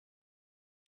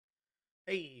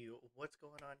Hey, what's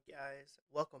going on, guys?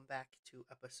 Welcome back to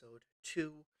episode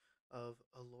 2 of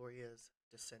Elloria's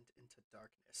Descent into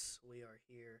Darkness. We are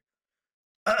here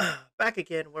back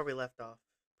again where we left off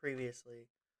previously.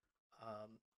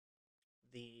 Um,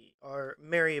 our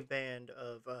merry band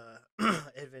of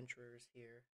adventurers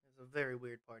here. It's a very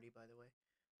weird party, by the way.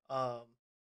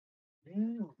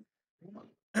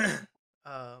 Um,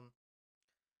 um,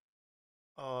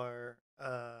 are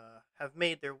have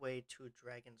made their way to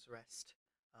Dragon's Rest,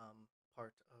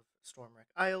 part of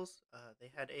Stormwreck Isles. They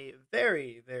had a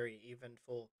very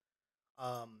eventful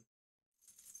um,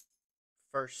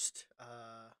 first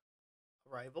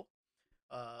arrival,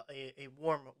 a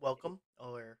warm welcome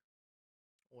or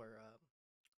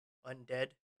undead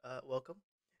welcome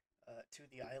to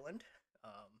the island.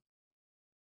 Um,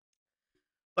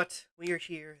 but we are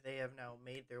here. They have now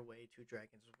made their way to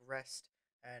Dragon's Rest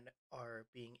and are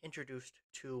being introduced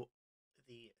to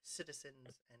the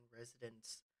citizens and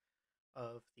residents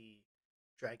of the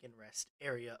Dragon Rest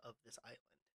area of this island.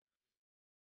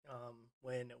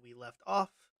 When we left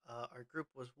off, our group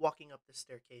was walking up the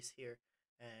staircase here,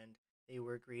 and they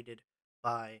were greeted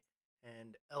by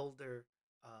an elder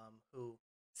who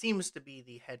seems to be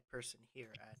the head person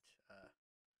here at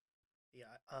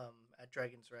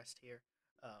Dragon's Rest here,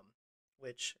 um,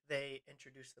 which they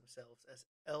introduced themselves as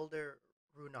Elder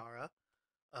Runara,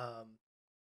 um,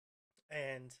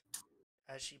 and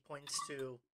as she points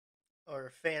to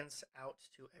or fans out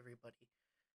to everybody,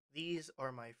 these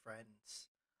are my friends.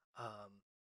 Um,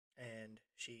 and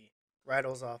she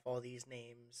rattles off all these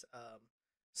names.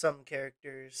 Some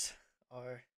characters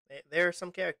there are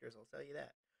some characters, I'll tell you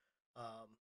that.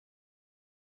 Um,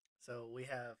 so we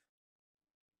have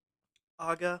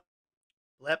Aga,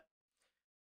 Lep,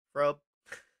 Frub,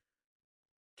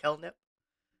 Kelnip,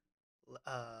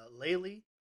 Laylee,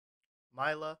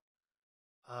 Mila,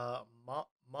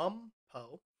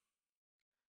 Mumpo,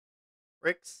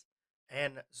 Rix,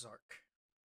 and Zark.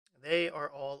 They are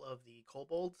all of the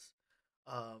kobolds.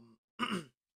 Um,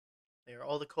 they are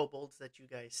all the kobolds that you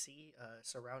guys see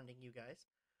surrounding you guys.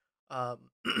 Um,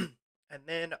 and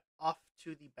then off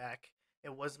to the back,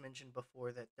 it was mentioned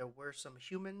before that there were some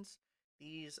humans.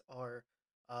 These are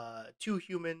two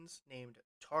humans named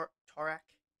Tarak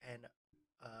and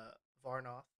uh,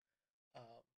 Varnoth. Um,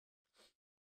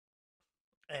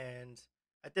 and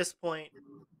at this point,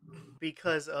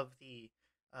 because of the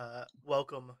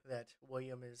welcome that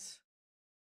William is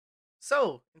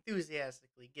so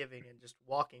enthusiastically giving and just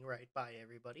walking right by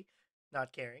everybody,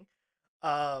 not caring,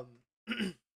 um,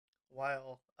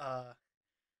 while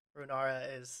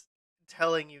Runara is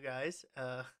telling you guys,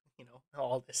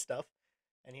 all this stuff.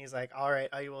 And he's like, all right,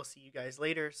 I will see you guys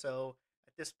later. So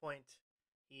at this point,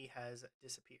 he has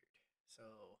disappeared. So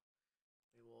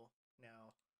we will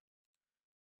now.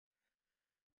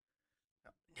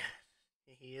 No,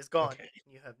 he is gone. Okay.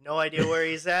 You have no idea where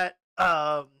he's at.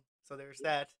 So there's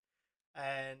that.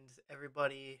 And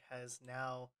everybody has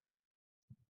now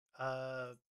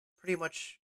uh, pretty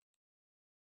much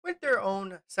went their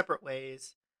own separate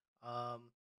ways.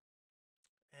 Um,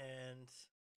 and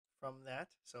from that,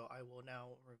 so I will now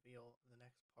reveal the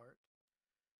next part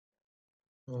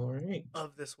All right.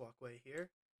 of this walkway here,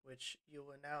 which you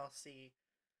will now see.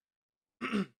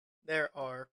 There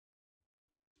are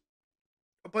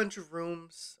a bunch of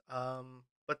rooms,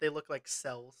 but they look like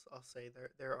cells. I'll say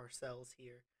there are cells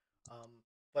here,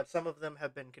 but some of them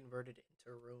have been converted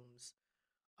into rooms.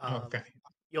 Um, Okay.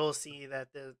 you'll see that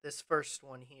this first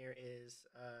one here is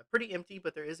pretty empty,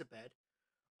 but there is a bed,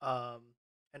 um,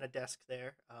 and a desk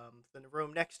there. Then the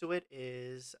room next to it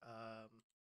is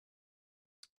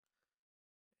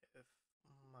if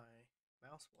my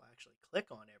mouse will actually click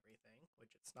on everything,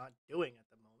 which it's not doing at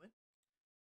the moment,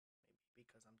 maybe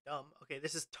because I'm dumb. Okay,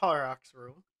 this is Tarak's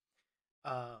room.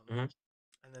 Um, Mhm.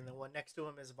 and then the one next to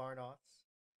him is Varnoth's.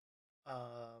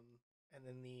 Um, and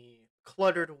then the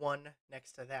cluttered one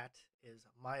next to that is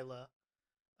Mila.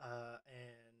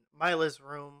 And Mila's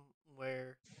room,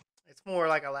 where it's more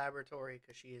like a laboratory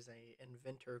because she is a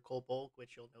inventor kobold,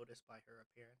 which you'll notice by her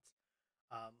appearance.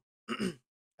 Um,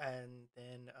 and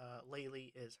then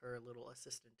Laylee is her little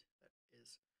assistant that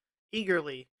is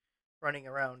eagerly running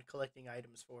around collecting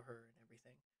items for her and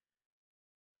everything.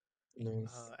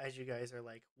 Nice. As you guys are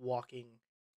like walking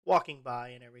by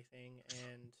and everything,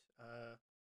 and um,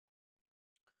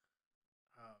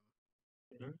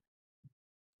 Mhm.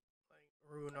 like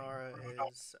Runara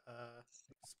is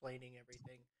explaining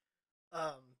everything.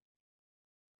 Um,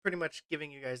 Pretty much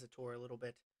giving you guys a tour a little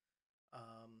bit.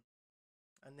 Um,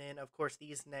 and then of course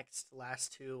these next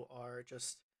last two are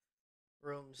just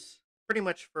rooms pretty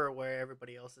much for where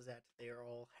everybody else is at. They are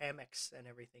all hammocks and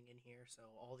everything in here, so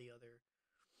all the other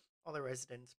all the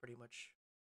residents pretty much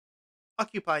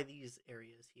occupy these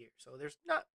areas here. So there's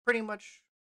not pretty much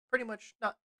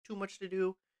not too much to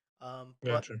do. Um, but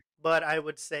Gotcha. but I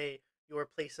would say your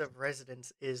place of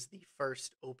residence is the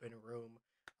first open room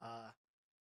uh,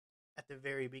 at the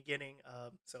very beginning.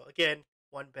 So again,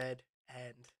 one bed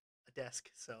and a desk.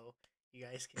 So you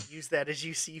guys can use that as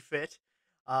you see fit.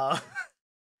 Uh,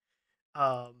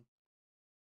 um,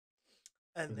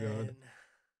 and Oh, God. then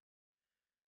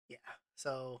yeah.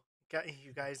 So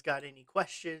you guys got any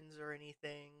questions or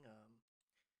anything?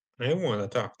 I want to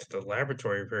talk to the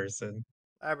laboratory person.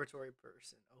 Laboratory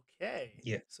person. Okay.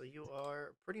 Yeah. So you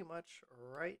are pretty much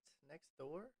right next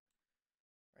door,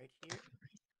 right here.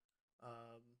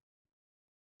 Um,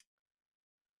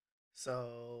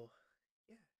 so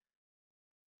yeah.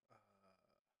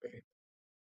 Okay.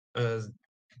 I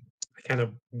kind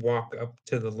of walk up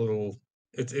to the little.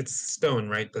 It's stone,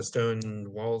 right? The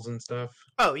stone walls and stuff.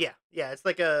 Oh yeah, yeah. It's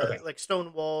like a Okay. like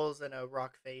stone walls and a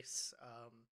rock face.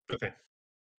 Okay.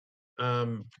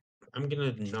 Um, I'm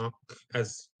gonna knock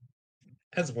as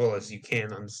well as you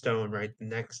can on stone right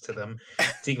next to them,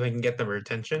 see if I can get their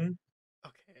attention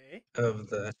Okay. of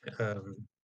the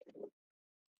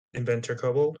inventor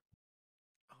kobold.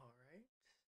 All right.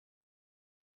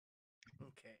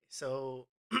 Okay. So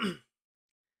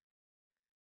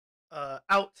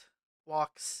out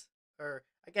walks, or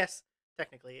I guess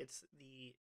technically it's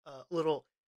the little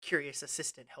curious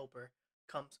assistant helper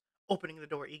comes opening the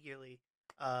door eagerly,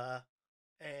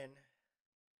 and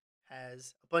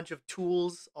has a bunch of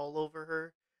tools all over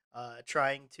her,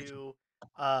 trying to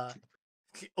uh,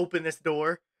 open this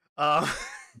door. Uh,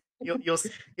 you'll you'll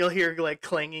you'll hear like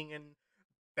clanging and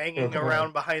Oh banging God.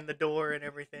 around behind the door and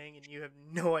everything, and you have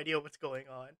no idea what's going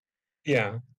on.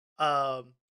 Yeah.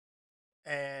 Um,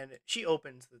 and she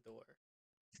opens the door,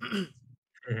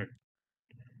 Mhm.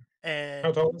 How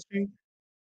and tall is she?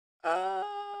 uh,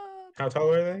 How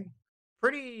tall are they?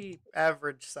 pretty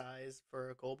average size for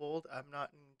a kobold. I'm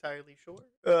not entirely sure.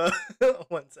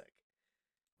 1 sec.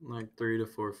 Like 3 to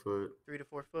 4 foot. 3 to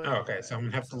 4 foot. Oh, okay, so I'm Okay,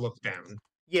 gonna have to so look down.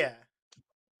 yeah,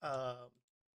 um,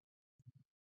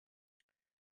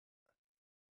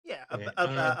 yeah, Okay.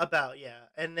 about yeah,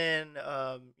 and then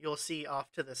you'll see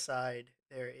off to the side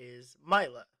there is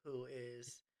Mila, who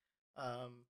is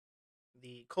um,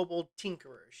 the kobold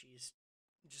tinkerer. She's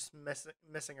just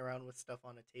messing around with stuff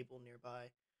on a table nearby.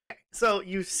 So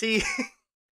you see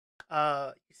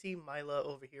Mila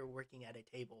over here working at a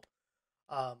table.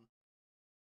 Um,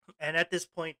 and at this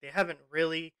point, they haven't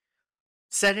really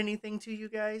said anything to you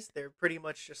guys. They're pretty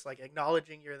much just like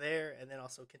acknowledging you're there, and then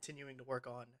also continuing to work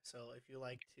on. So if you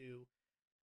like to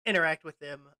interact with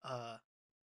them,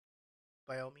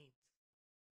 by all means.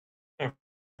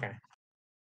 Okay.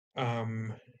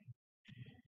 Um,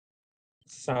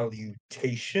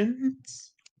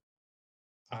 Salutations.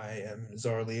 I am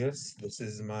Zarlius. This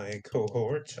is my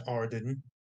cohort, Arden.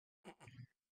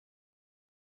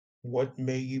 What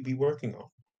may you be working on?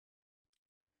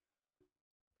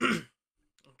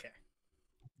 Okay.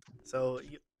 So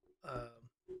you, um,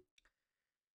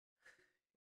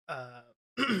 all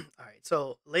right.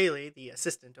 So Laylee, the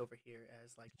assistant over here,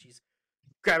 as like she's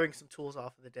grabbing some tools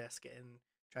off of the desk and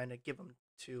trying to give them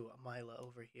to Mila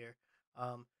over here.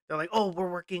 They're like, "Oh,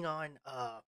 we're working on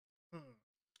hmm,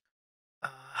 uh,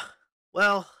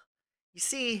 well, you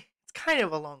see, it's kind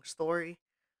of a long story.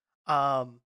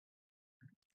 Um,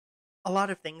 a lot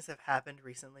of things have happened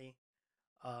recently,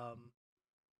 um,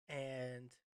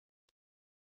 and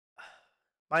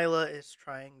Mila is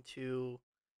trying to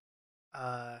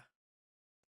uh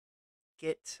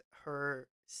get her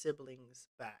siblings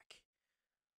back.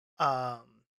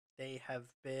 Um, they have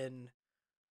been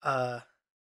uh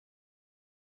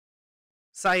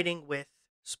siding with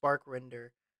Sparkrender,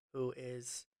 who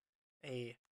is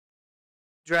a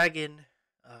dragon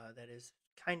that has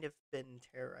kind of been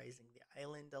terrorizing the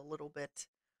island a little bit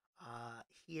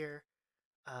here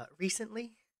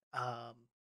recently. Um,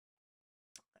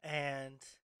 and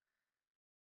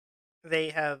they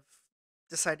have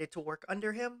decided to work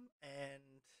under him, and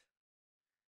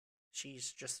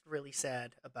she's just really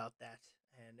sad about that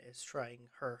and is trying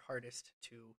her hardest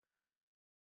to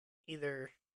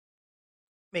either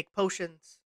make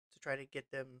potions to try to get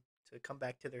them to come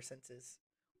back to their senses,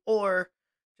 or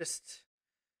just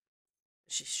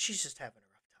she's just having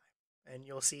a rough time. And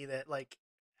you'll see that like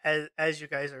as you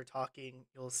guys are talking,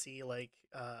 you'll see like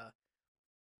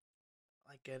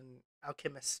an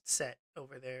alchemist set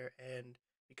over there, and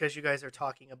because you guys are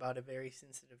talking about a very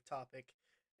sensitive topic,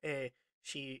 eh,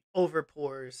 she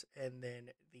overpours, and then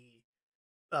the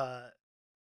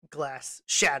glass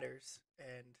shatters,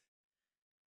 and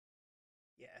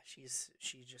yeah,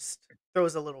 she just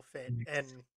throws a little fit and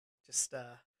just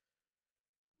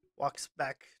walks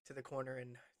back to the corner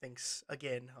and thinks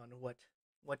again on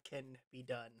what can be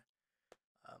done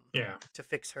um, Yeah. to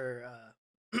fix her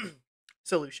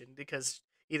solution, because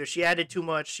either she added too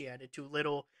much, she added too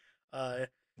little. Uh,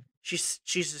 she's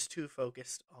just too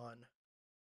focused on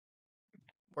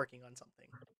working on something.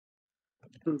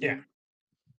 Yeah.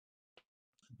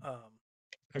 Mhm. Um,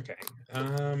 Okay.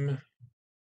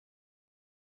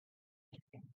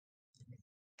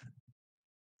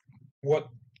 What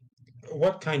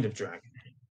what kind of dragon?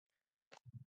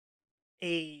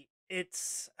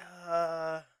 it's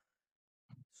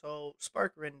so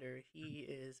Spark Render, he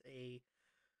is a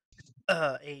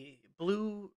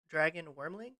blue dragon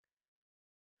wormling.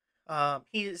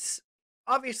 He's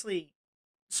obviously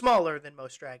smaller than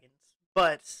most dragons,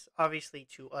 but obviously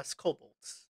to us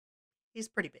kobolds, he's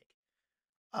pretty big.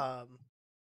 Um,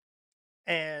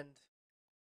 and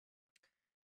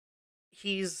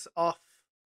he's off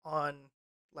on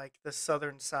like the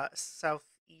southern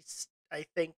southeast, I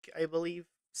believe,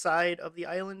 side of the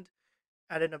island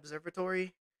at an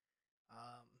observatory,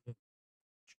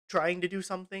 trying to do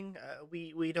something.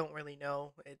 We don't really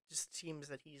know. It just seems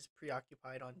that he's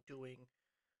preoccupied on doing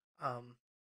um,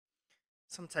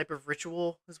 some type of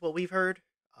ritual, is what we've heard.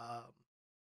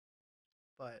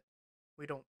 But we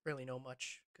don't really know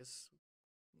much because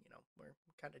we're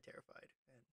kind of terrified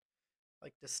and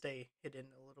like to stay hidden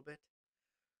a little bit.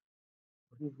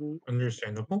 Mhm.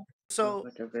 Understandable. Sounds So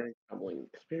like a very troubling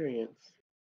experience.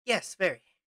 yes, very,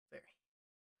 very.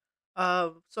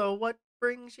 So what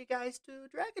brings you guys to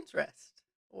Dragon's Rest,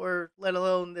 or let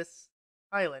alone this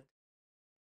island?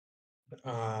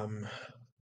 Um,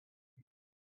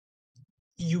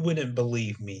 you wouldn't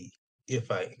believe me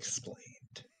if I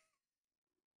explained.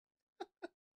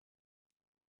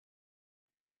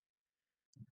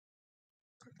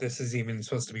 This is even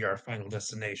supposed to be our final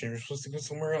destination. We're supposed to go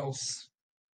somewhere else.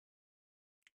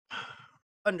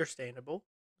 Understandable.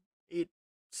 It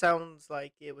sounds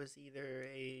like it was either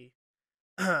a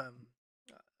um,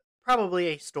 probably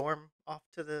a storm off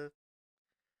to the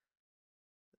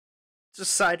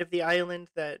just side of the island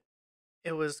that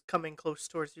it was coming close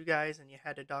towards you guys, and you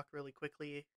had to dock really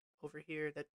quickly over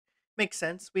here. That makes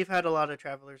sense. We've had a lot of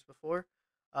travelers before.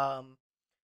 Um,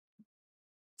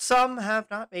 some have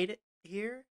not made it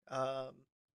here,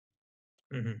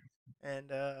 Mhm.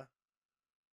 and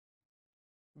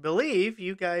believe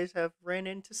you guys have ran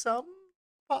into some,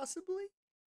 possibly.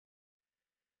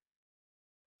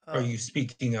 Are you Um,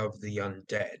 speaking of the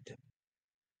undead?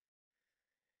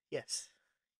 yes,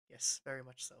 yes, very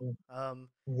much so.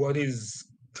 What is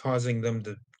causing them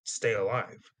to stay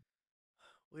alive?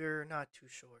 We're not too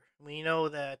sure. We know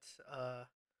that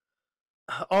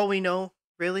all we know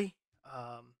really,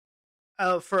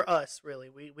 for us really,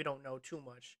 we don't know too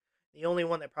much. The only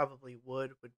one that probably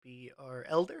would be our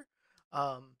elder,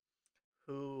 um,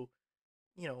 who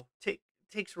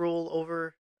takes rule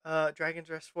over Dragon's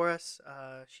Rest for us.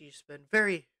 She's been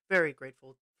very very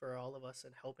grateful for all of us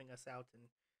and helping us out and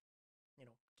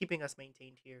keeping us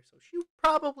maintained here. So she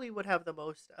probably would have the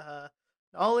most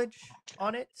knowledge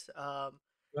on it.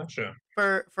 Gotcha.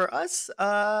 For us,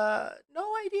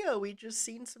 no idea. We just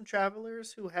seen some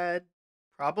travelers who had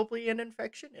probably an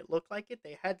infection. It looked like it.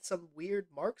 They had some weird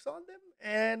marks on them,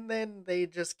 and then they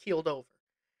just keeled over.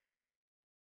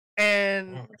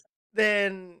 And Wow.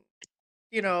 then,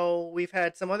 we've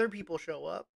had some other people show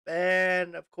up,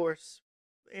 and of course,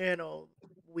 you know,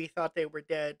 we thought they were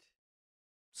dead.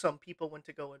 Some people went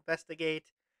to go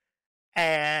investigate,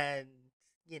 and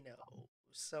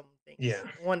some things. Yeah.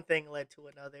 One thing led to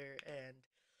another, and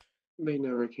They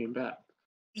never came back.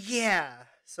 yeah,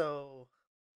 so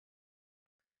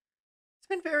it's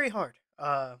been very hard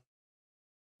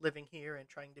living here and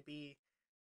trying to be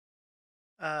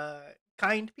uh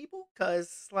kind people,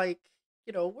 cuz like,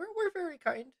 we're very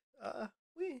kind.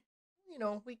 We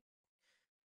we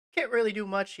can't really do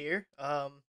much here.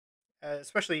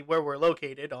 Especially where we're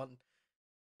located on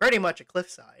pretty much a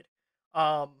cliffside.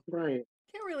 Right.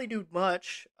 Can't really do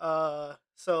much.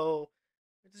 So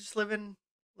we're just living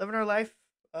our life,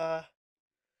 uh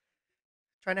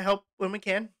trying to help when we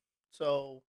can.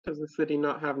 So, Does the city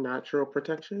not have natural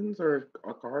protections or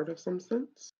a guard of some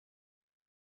sense?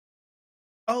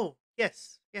 oh,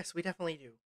 yes. Yes, we definitely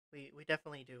do. We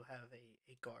definitely do have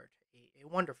a guard, a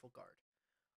wonderful guard.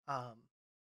 Um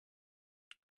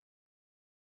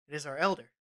it is our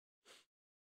elder.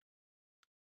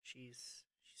 She's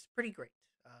pretty great.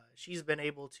 She's been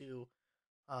able to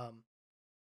um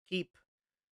keep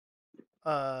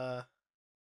uh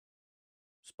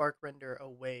Sparkrender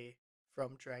away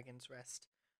from Dragon's Rest.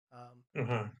 Um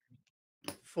Uh-huh.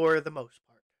 for the most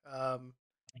part.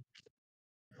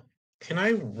 Can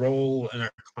I roll an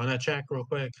Arcana check real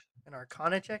quick? An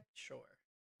Arcana check, sure.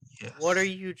 Yes. What are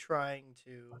you trying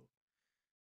to?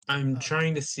 I'm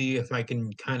trying to see if I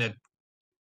can kind of,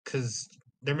 because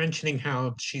they're mentioning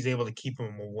how she's able to keep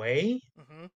them away.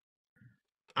 Mm-hmm.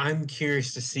 I'm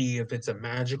curious to see if it's a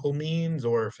magical means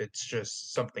or if it's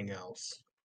just something else.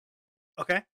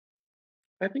 Okay.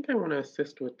 I think I want to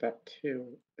assist with that too,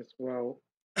 as well.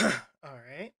 All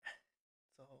right.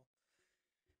 So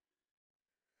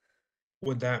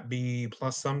Would that be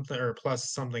plus something or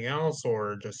plus something else,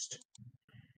 or just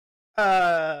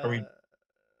are we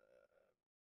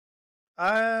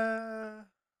uh,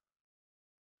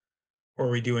 or are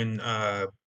we doing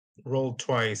roll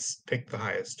twice, pick the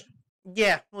highest?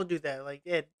 yeah, we'll do that. Like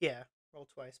it, yeah. Roll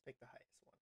twice, pick the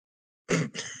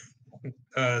highest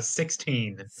one.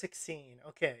 16. 16.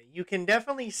 Okay, you can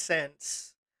definitely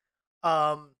sense.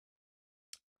 Um.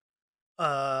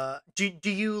 Do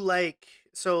you like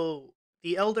so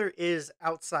the elder is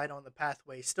outside on the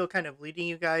pathway, still kind of leading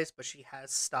you guys, but she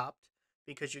has stopped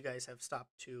because you guys have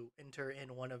stopped to enter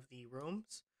in one of the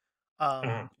rooms.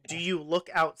 Uh, Do you look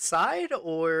outside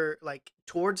or like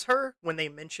towards her when they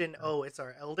mention, "Oh, it's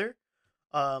our elder,"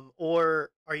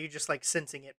 or are you just like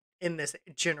sensing it in this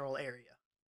general area?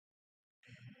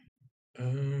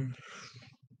 um,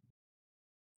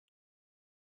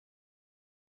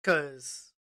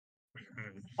 Because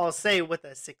hmm, I'll say with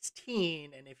a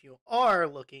 16, and if you are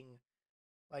looking,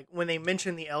 like when they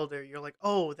mention the elder, you're like,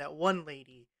 "Oh, that one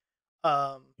lady."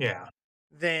 yeah,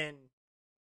 Then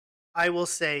I will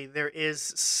say there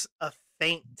is a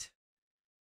faint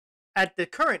at the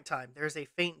current time. There's a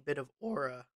faint bit of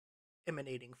aura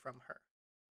emanating from her.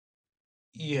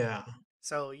 yeah,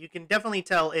 So you can definitely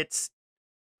tell it's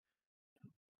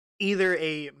either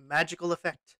a magical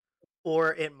effect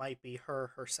or it might be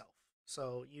her herself.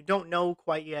 So you don't know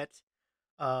quite yet.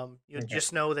 You okay,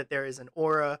 just know that there is an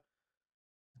aura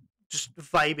just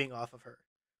vibing off of her.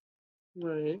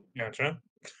 Right. gotcha.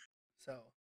 So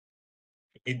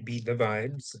It'd be the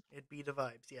vibes. it'd be the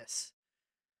vibes, yes.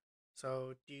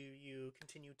 So do you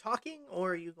continue talking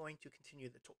or are you going to continue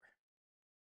the tour?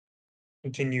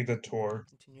 Continue the tour.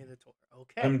 Continue the tour. I'm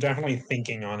Okay. definitely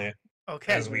thinking on it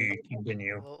Okay. as Right. we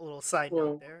continue. Little side note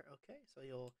Well, there. Okay. So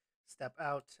you'll step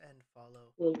out and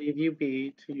follow. we'll leave you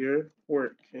be to your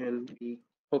work, and we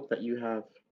hope that you have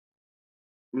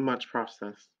much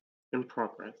process in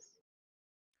progress.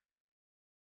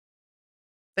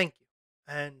 Thank you.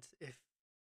 And if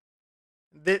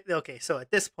okay, so at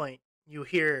this point you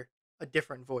hear a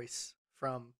different voice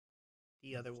from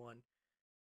the other one,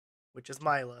 which is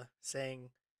Mila, saying,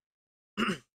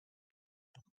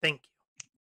 "Thank you.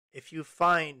 If you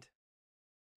find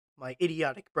my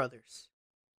idiotic brothers,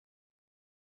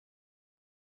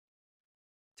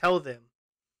 tell them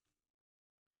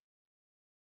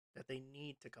that they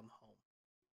need to come home."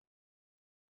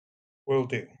 Will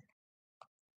do.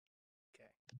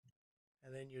 Okay.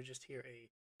 And then you just hear a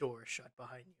door shut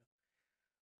behind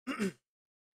you.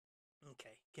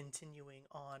 Okay, continuing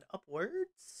on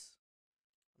upwards.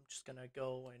 I'm just gonna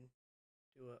go and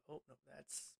do a. Oh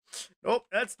no,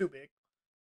 that's too big.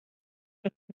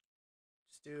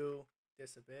 Just do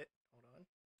this a bit. Hold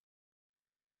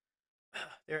on.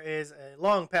 There is a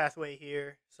long pathway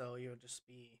here, so you'll just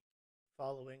be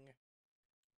following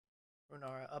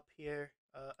Runara up here.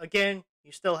 Again,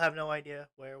 you still have no idea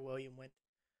where William went.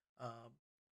 Um,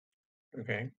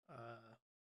 Okay. uh,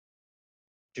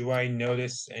 Do I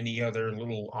notice any other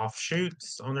little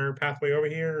offshoots on our pathway over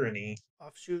here? Any,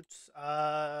 Offshoots.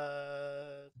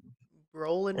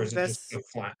 Roll an or is it just a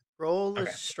flat? Roll a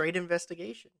Okay. straight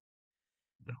investigation.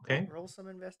 Okay. Roll some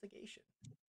investigation.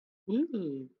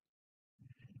 Ooh.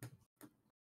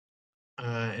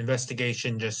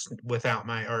 Investigation just without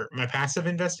my passive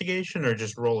investigation, or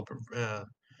just roll a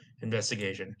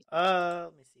investigation.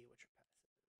 Let me see what your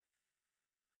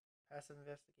passive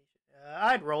investigation.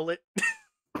 I'd roll it.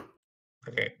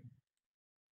 Okay.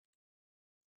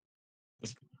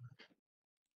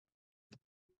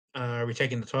 Are we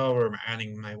taking the 12 or am I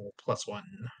adding my +1?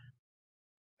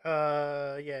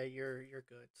 Yeah, you're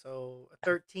good. So a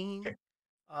 13. Okay.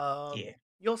 Um, Yeah.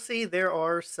 you'll see there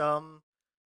are some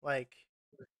like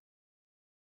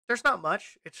there's not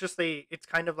much. It's just it's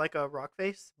kind of like a rock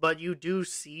face, but you do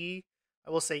see. I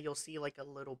will say you'll see like a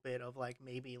little bit of like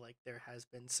maybe like there has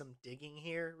been some digging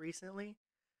here recently.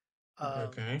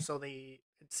 Okay. So it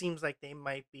seems like they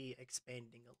might be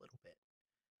expanding a little bit.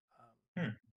 Hmm.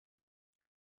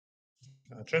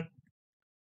 Gotcha.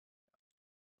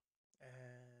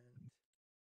 And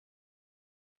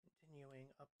continuing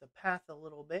up the path a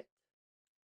little bit.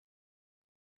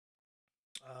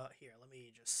 Here, let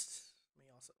me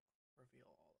also reveal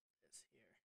all of this here.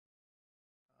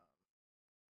 A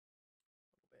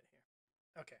little bit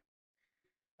here. Okay.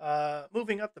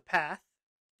 Moving up the path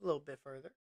a little bit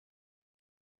further,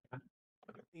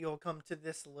 you'll come to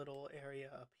this little area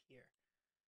up here,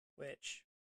 which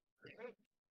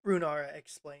Runara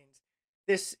explains.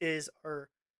 This is so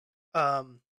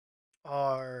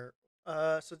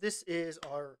this is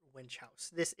our winch house.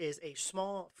 This is a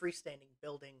small freestanding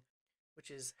building,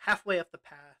 which is halfway up the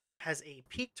path, has a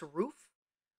peaked roof,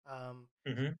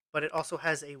 Mm-hmm. but it also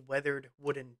has a weathered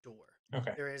wooden door.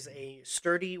 Okay. There is a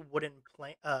sturdy wooden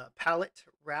pallet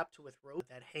wrapped with rope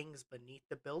that hangs beneath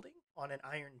the building on an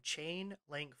iron chain,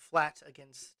 laying flat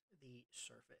against the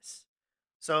surface.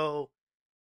 So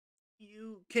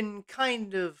you can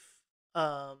kind of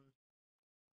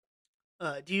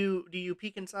do you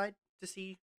peek inside to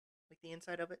see like the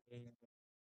inside of it?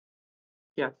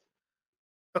 Yes.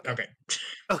 Okay. Okay.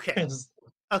 Okay. Yes.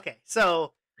 Okay.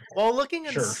 So while looking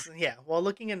Sure. while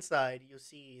looking inside, you'll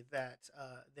see that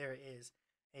there is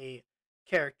a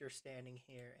character standing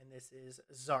here, and this is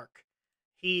Zark.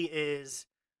 He is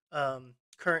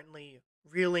currently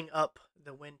reeling up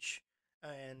the winch,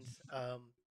 and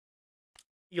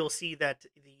you'll see that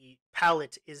the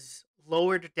pallet is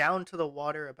lowered down to the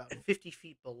water about 50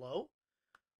 feet below.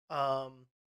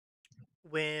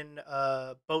 When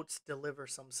boats deliver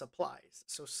some supplies.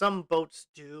 So some boats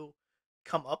do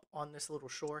come up on this little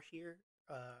shore here.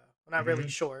 Not really Mm-hmm.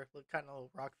 shore, kind of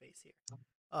little rock face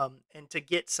here. And to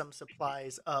get some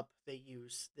supplies up, they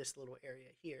use this little area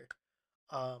here.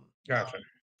 Gotcha.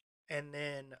 And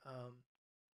then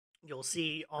you'll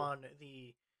see on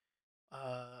the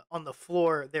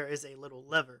floor there is a little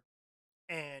lever,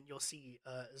 and you'll see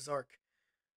Zark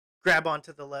grab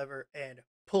onto the lever and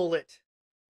pull it,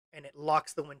 and it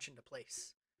locks the winch into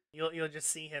place. You'll just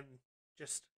see him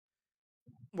just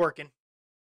working.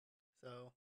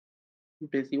 So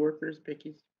Busy workers,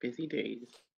 busy days.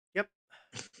 yep.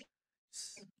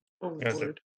 Oh, Yes, sir.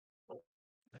 Lord. All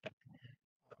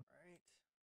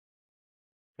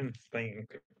And think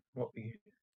what we.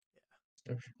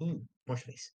 Yeah. Ooh, more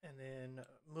space. And then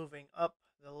moving up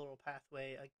the little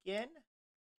pathway again,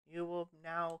 you will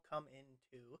now come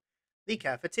into the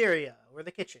cafeteria or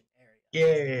the kitchen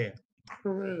area. Yeah.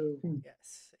 Hooray.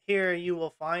 Yes. Here you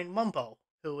will find Mumpo,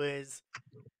 who is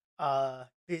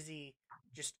busy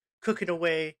just cooking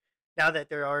away. Now that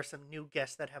there are some new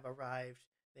guests that have arrived,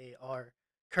 they are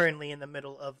currently in the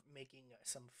middle of making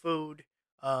some food.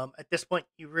 At this point,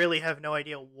 you really have no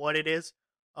idea what it is.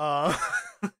 Uh,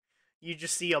 you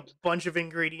just see a bunch of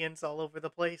ingredients all over the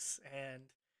place, and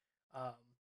um,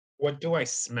 What do I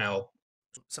smell?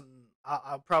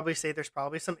 I'll probably say there's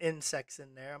probably some insects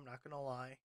in there. I'm not gonna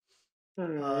lie. All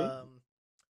right.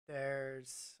 There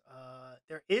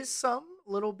is some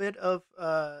little bit of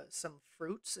some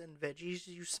fruits and veggies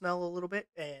you smell a little bit,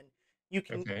 and you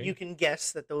Okay. can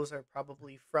guess that those are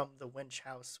probably from the winch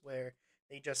house where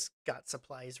they just got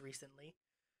supplies recently.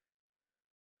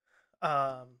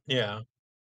 Yeah.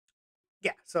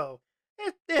 Yeah, so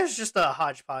there's just a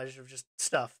hodgepodge of just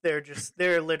stuff.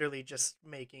 They're literally just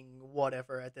making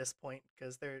whatever at this point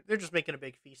because they're just making a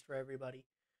big feast for everybody.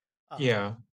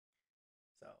 Yeah.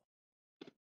 So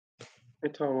I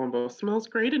tell Wombo, smells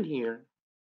great in here.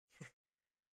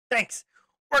 thanks,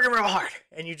 working real hard,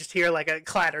 and you just hear like a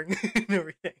clattering and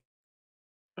everything.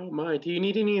 Oh my, do you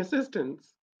need any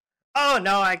assistance? Oh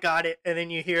no, I got it. And then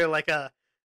you hear like uh,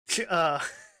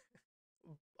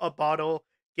 a bottle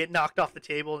get knocked off the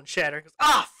table and shatter. Goes,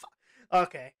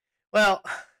 okay. Well,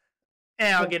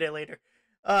 I'll get it later.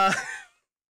 I'm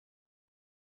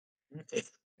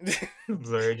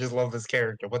sorry, I just love this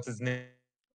character. What's his name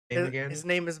again? His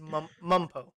name is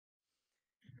Mumpo.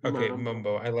 Okay, Mom.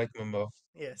 Mumbo. I like Mumbo.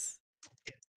 Yes.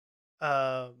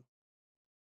 Um.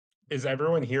 Is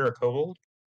everyone here a kobold?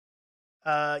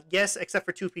 Yes, except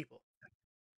for two people.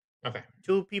 Okay.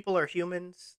 2 people are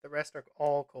humans. The rest are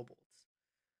all kobolds.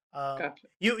 Gotcha.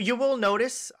 You will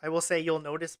notice. I will say you'll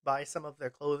notice by some of their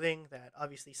clothing that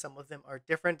obviously some of them are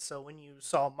different. So when you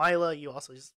saw Mila, you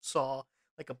also saw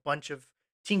like a bunch of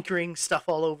tinkering stuff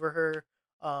all over her.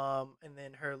 And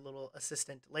then her little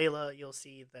assistant Layla, you'll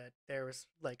see that there was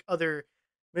like other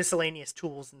miscellaneous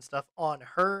tools and stuff on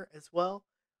her as well.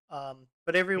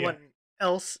 But everyone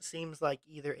else seems like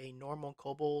either a normal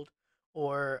kobold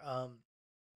or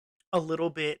a little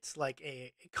bit like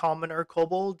a commoner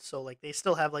kobold, so like they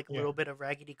still have like a Yeah. little bit of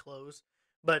raggedy clothes,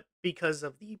 but because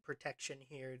of the protection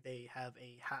here, they have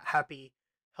a happy,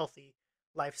 healthy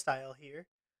lifestyle here.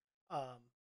 Um,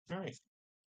 Nice.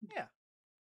 yeah.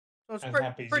 So it's as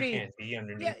happy as you pretty. can be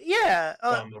underneath Yeah.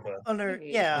 the thumb of a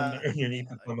underneath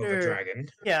the thumb of a dragon.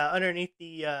 Yeah, underneath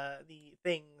the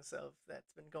things of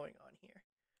that's been going on here.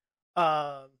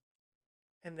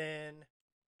 And then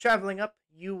traveling up,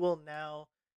 you will now,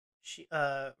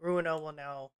 Ruino will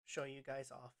now show you guys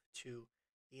off to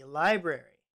the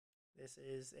library. This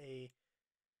is a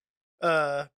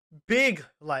big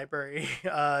library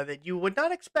that you would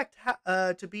not expect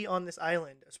to be on this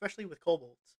island, especially with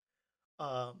kobolds.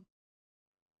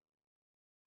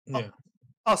 Yeah.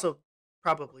 Also,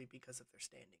 probably because of their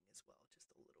standing as well, just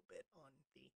a little bit on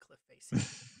the cliff facing.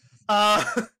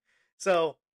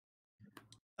 So,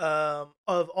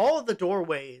 of all of the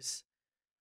doorways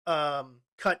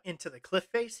cut into the cliff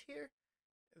face here,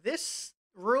 this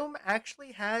room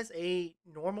actually has a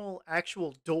normal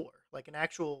actual door, like an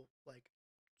actual like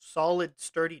solid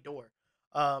sturdy door.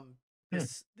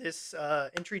 This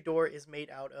entry door is made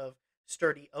out of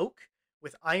sturdy oak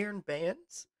with iron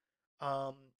bands,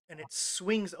 and it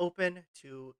swings open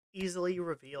to easily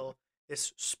reveal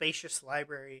this spacious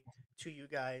library to you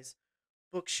guys.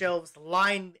 Bookshelves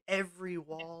line every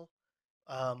wall,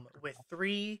 with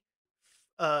three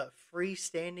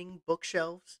freestanding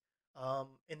bookshelves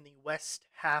in the west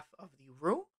half of the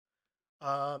room.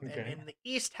 And in the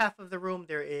east half of the room,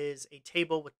 there is a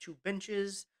table with 2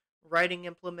 benches, writing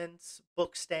implements,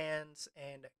 book stands,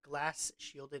 and glass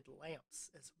shielded lamps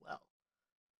as well,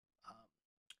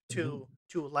 to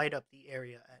light up the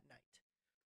area at night.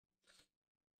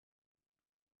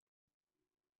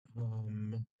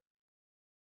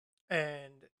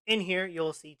 And in here,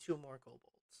 you'll see 2 more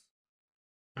kobolds.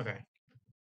 Okay.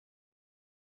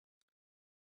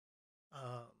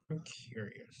 I'm Um,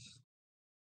 curious.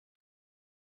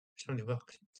 So many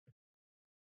books.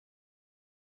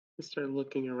 I started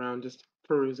looking around, just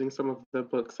perusing some of the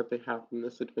books that they have in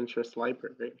this adventurous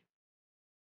library.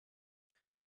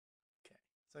 Okay,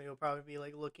 so you'll probably be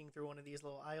like looking through one of these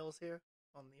little aisles here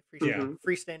on the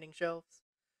freestanding shelves.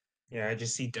 Yeah, I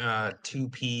just see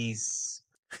 2-piece.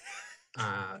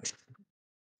 God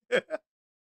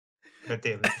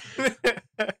damn it.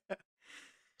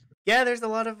 Yeah, there's a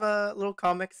lot of little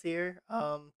comics here.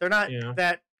 They're not Yeah.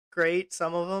 that great.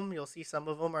 Some of them, you'll see, some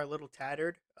of them are a little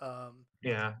tattered.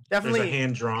 Yeah, definitely there's a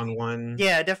hand-drawn one.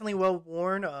 Yeah, definitely well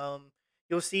worn.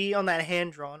 You'll see on that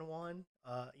hand drawn one.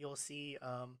 You'll see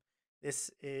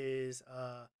this is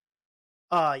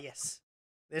yes,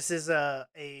 this is on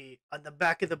the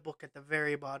back of the book at the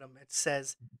very bottom. It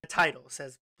says the title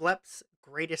says Blep's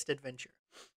Greatest Adventure.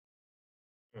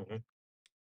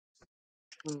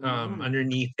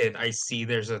 Underneath it, I see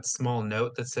there's a small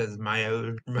note that says my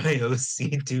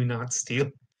OC do not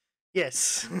steal.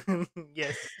 Yes,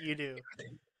 yes, you do.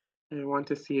 I want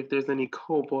to see if there's any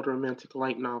kobold romantic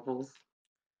light novels.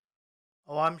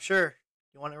 Oh, I'm sure.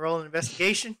 You want to roll an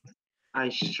investigation? I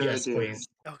sure Yes, do. please.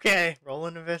 Okay, roll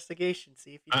an investigation.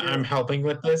 See if you do. I'm helping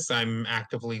with this. I'm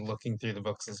actively looking through the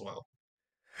books as well.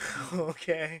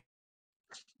 Okay.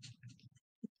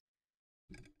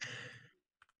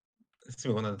 This is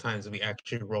one of the times that we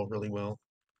actually roll really well.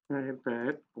 I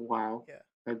bet. Wow. Yeah.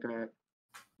 I bet.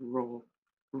 Roll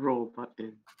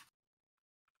button.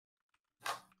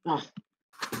 Oh,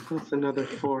 that's another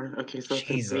 4. Okay, so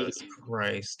Jesus it's 8.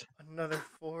 Christ. Another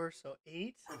 4, so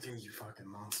 8. Okay, you fucking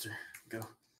monster. Go.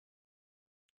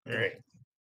 All right.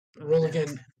 Roll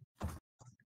again.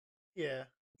 Yeah.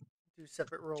 Do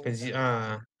separate rolls. Because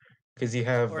you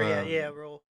have Or yeah,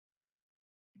 roll.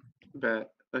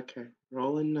 Bet. Okay.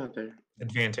 Roll another.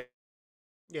 advantage.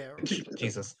 Yeah.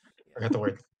 Jesus. Forgot the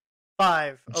word.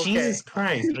 5. Okay. Jesus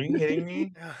Christ, are you kidding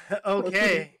me?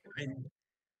 Okay. Can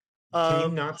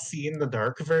you not see in the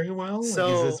dark very well? So,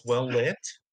 like, is this well lit?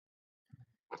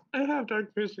 I have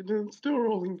dark vision and I'm still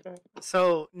rolling bad.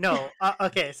 So no.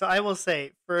 Okay. So I will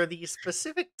say, for the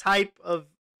specific type of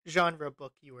genre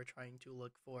book you were trying to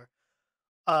look for,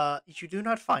 you do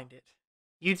not find it.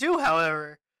 You do,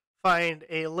 however, find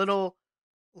a little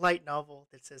light novel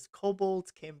that says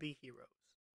 "Kobolds Can Be Heroes."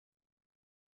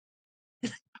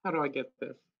 How do I get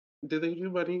this? Do they do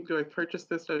money? Do I purchase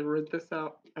this? Do I rent this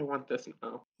out? I want this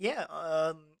now. Yeah.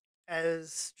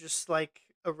 As just like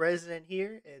a resident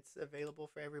here, it's available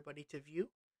for everybody to view.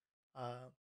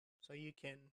 So you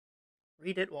can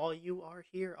read it while you are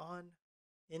here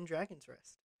in Dragon's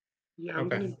Rest. Yeah, I'm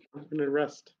gonna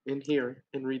rest in here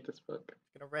and read this book.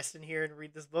 Gonna rest in here and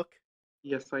read this book?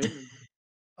 Yes, I am.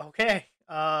 Okay.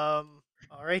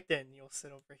 All right then. You'll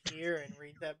sit over here and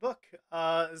read that book.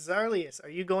 Zarlius, are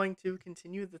you going to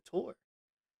continue the tour?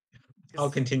 I'll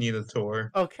continue the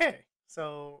tour. Okay.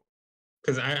 So.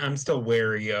 Because I'm still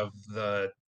wary of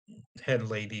the head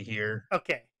lady here.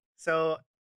 Okay. So,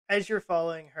 as you're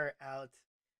following her out,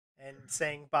 and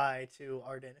saying bye to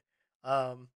Arden,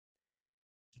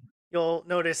 you'll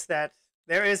notice that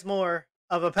there is more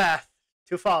of a path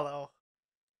to follow.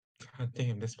 God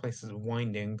damn, this place is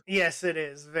winding. Yes, it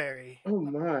is very. Oh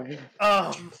my.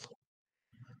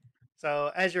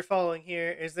 So as you're following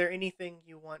here, is there anything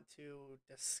you want to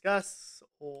discuss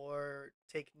or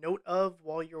take note of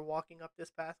while you're walking up this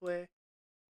pathway?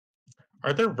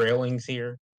 Are there railings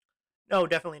here? No,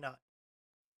 definitely not.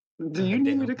 Do you God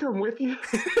need me damn. to come with you?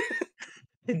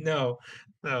 No,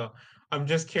 no. I'm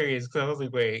just curious because I was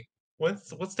like, wait,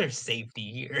 what's their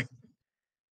safety here?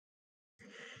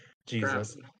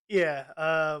 Jesus. Gravity. Yeah.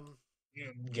 Yeah,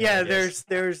 I Yeah. guess.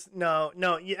 There's no.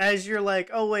 As you're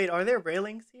like, oh wait, are there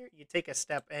railings here? You take a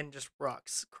step and just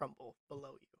rocks crumble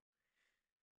below you.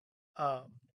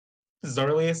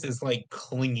 Zarlius is like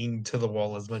clinging to the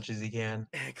wall as much as he can.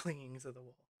 Clinging to the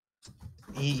wall.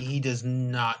 He does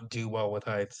not do well with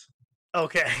heights.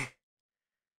 Okay.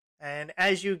 And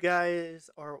as you guys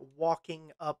are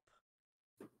walking up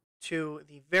to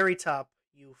the very top,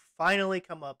 you finally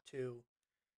come up to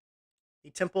the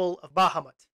Temple of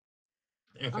Bahamut.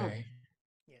 Okay.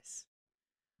 Yes.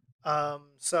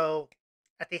 So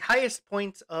at the highest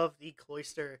point of the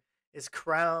cloister is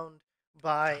crowned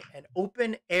by an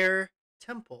open air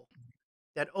temple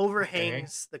that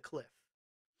overhangs the cliff.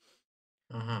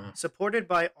 Supported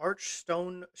by arched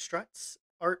stone struts,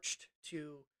 anchored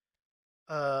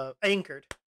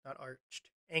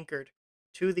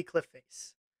to the cliff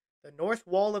face. The north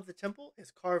wall of the temple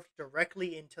is carved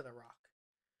directly into the rock.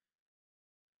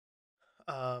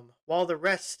 While the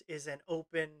rest is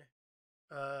open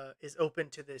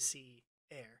to the sea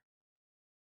air.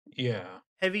 Yeah.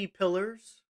 Heavy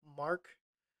pillars mark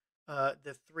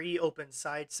the three open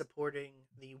sides supporting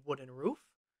the wooden roof.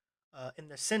 In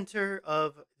the center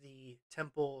of the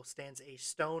temple stands a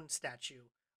stone statue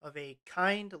of a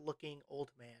kind-looking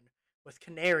old man with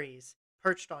canaries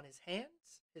perched on his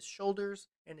hands, his shoulders,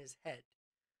 and his head.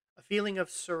 A feeling of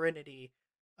serenity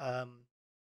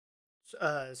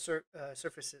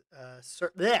surfaces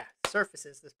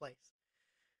this place.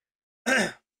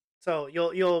 So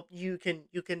you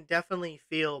can definitely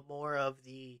feel more of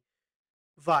the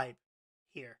vibe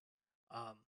here.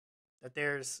 That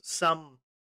there's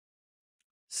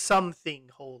something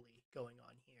holy going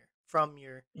on here from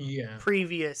your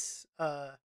previous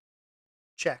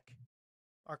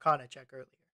Arcana check earlier.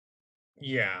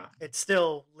 Yeah. It's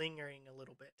still lingering a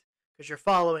little bit because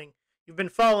you've been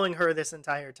following her this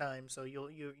entire time, so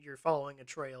you're following a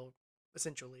trail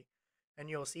essentially, and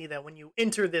you'll see that when you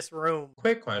enter this room.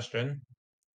 Quick question.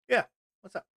 Yeah,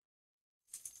 what's up?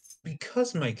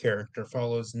 Because my character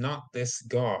follows not this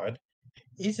god,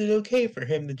 is it okay for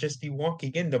him to just be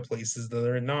walking into places that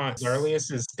are not?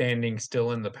 Zarlius is standing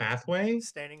still in the pathway.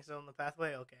 Standing still in the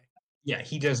pathway? Okay. Yeah,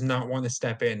 he does not want to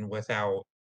step in without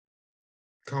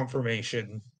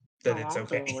confirmation that it's I'll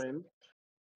okay. go in.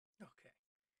 Okay.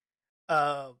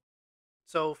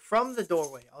 So from the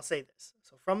doorway, I'll say this.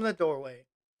 So from the doorway,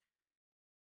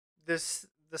 the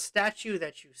statue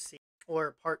that you see,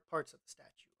 or parts of the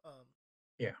statue,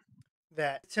 Yeah.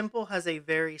 that temple has a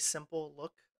very simple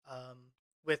look.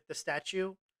 With the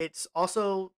statue, it's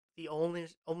also the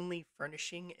only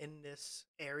furnishing in this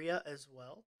area as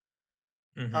well.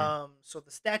 Mm-hmm. So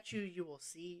the statue you will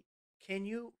see. Can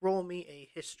you roll me a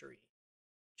history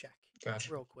check,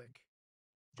 Gotcha. real quick,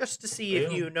 just to see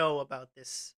if you know about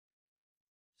this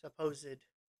supposed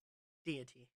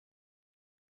deity?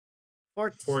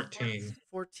 14.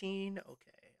 14.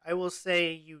 Okay, I will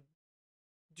say you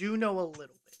do know a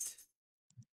little bit.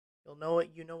 You'll know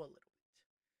it. You know a little bit.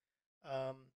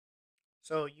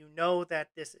 So you know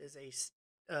that this is a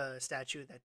statue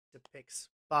that depicts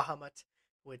Bahamut,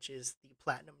 which is the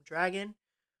platinum dragon.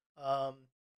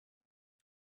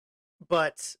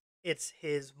 But it's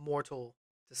his mortal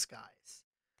disguise.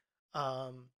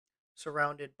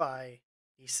 Surrounded by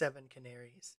the 7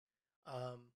 canaries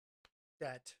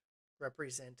that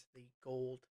represent the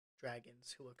gold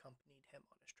dragons who accompanied him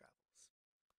on his travels.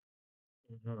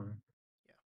 Mm-hmm.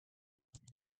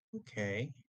 Yeah.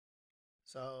 Okay.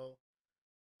 So,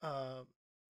 yeah,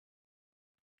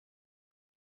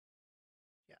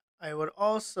 I would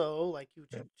also like you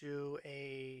to do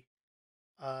a.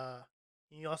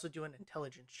 You also do an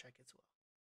intelligence check as well.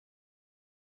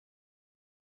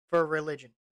 For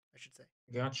religion, I should say.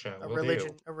 Gotcha. A Will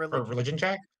religion. do. A religion. A religion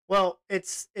check? Well,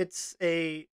 it's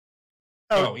a.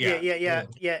 Oh, yeah. Yeah.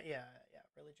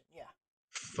 Religion. Yeah.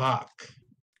 Fuck.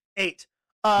 8.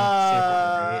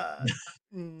 Right?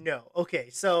 No. Okay,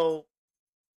 so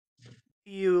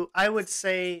I would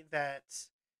say that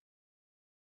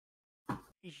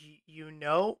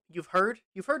you've heard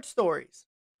stories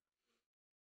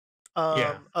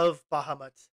Yeah. of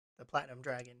Bahamut, the Platinum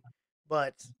Dragon,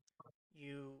 but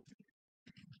you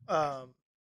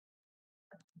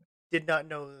did not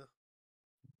know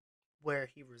where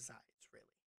he resides really,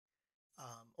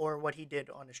 or what he did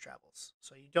on his travels.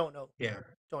 So you don't know Yeah.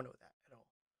 that at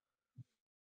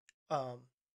all,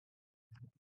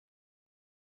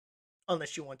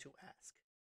 unless you want to ask.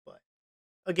 But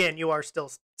again, you are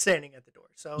still standing at the door,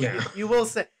 so Yeah. you will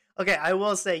say, okay. I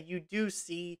will say you do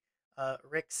see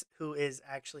Rix, who is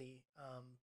actually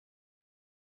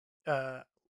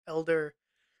Elder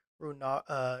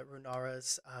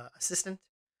Runara's assistant.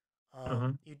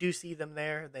 Uh-huh. You do see them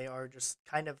there. They are just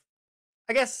kind of,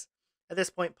 I guess, at this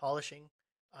point, polishing,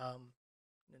 and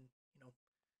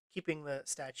keeping the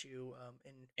statue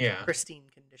in Yeah. pristine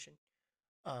condition.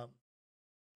 Um,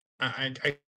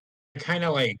 I kind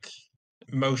of like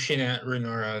motion at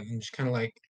Renora and just kind of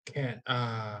like, can't,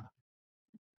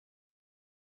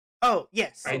 oh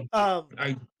yes. I,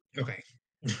 I, okay.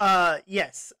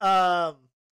 Yes.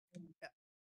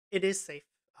 It is safe.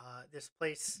 This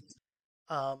place.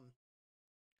 Um,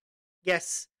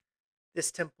 yes,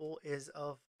 this temple is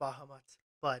of Bahamut,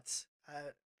 but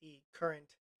at the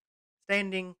current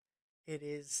standing, it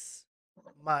is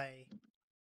my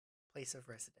place of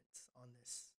residence on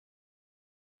this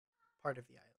part of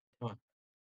the island. Huh.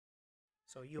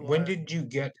 So you When are, did you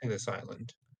get to this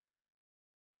island?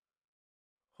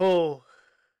 oh,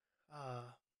 uh,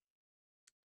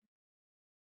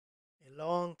 a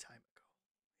long time ago,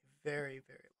 a very,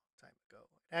 very long time ago.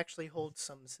 It actually holds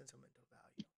some sentimental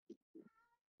value.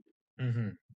 Mm-hmm.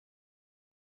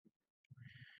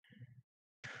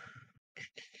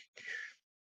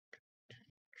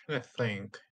 Trying to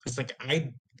think. It's like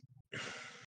I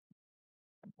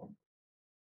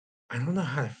don't know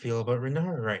how to feel about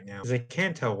Renara right now. Because I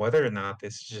can't tell whether or not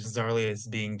this is just Zarlia is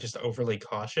being just overly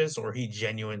cautious or he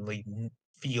genuinely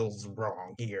feels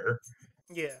wrong here.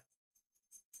 Yeah.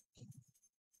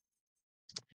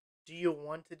 Do you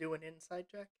want to do an insight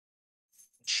check?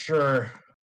 Sure.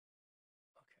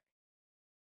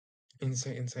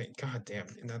 Okay. Insight. God damn,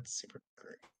 that's super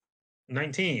great.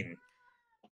 19.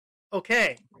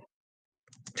 Okay.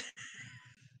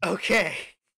 Okay.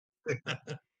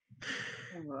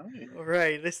 All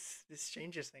right. This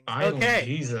changes things. Finally, Okay.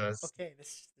 Jesus. Okay.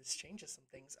 This changes some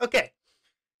things. Okay.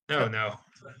 Oh no.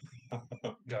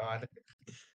 Oh God.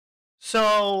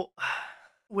 So,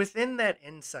 within that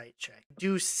insight check,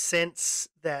 do sense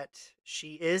that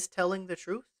she is telling the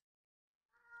truth.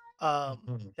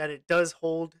 Mhm. That it does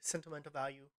hold sentimental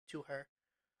value to her.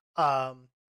 Um,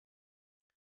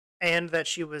 and that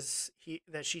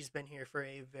that she's been here for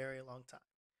a very long time.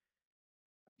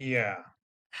 Yeah.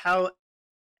 However,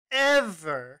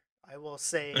 I will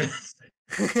say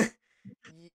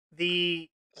the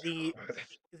the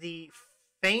the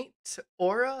faint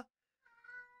aura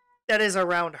that is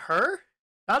around her,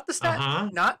 not the Uh-huh.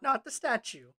 not the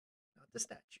statue,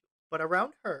 but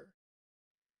around her,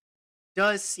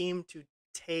 does seem to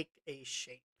take a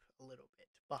shape a little bit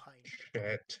behind her.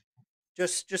 Shit.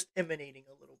 Just emanating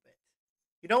a little bit.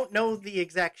 You don't know the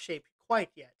exact shape quite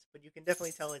yet, but you can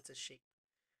definitely tell it's a shape.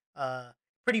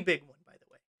 Pretty big one, by the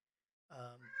way.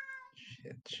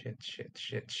 Shit.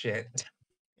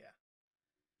 Yeah.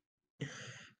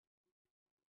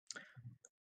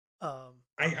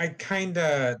 I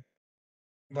kinda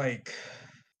like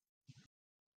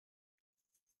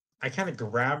I kinda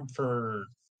grabbed for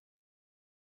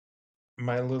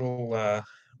my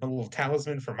little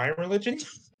talisman for my religion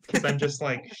because I'm just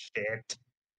like shit.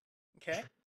 Okay.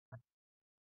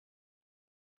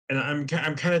 And I'm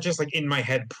kind of just like in my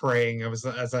head praying.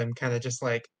 As I'm kind of just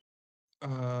like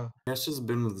That's just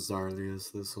been with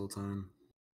Zarlius this whole time.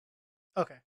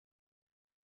 Okay.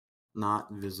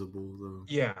 Not visible though.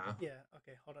 yeah. Yeah.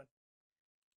 Okay. Hold on.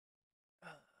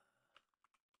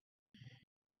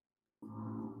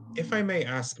 If I may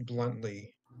ask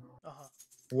bluntly, Uh-huh.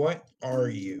 what are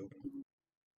you?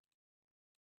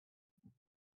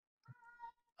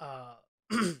 Uh.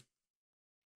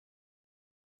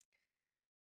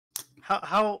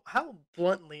 How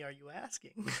bluntly are you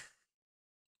asking?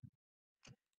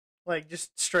 Like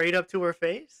just straight up to her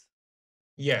face?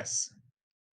 Yes.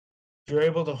 If you're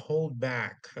able to hold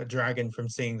back a dragon from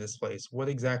seeing this place, what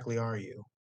exactly are you?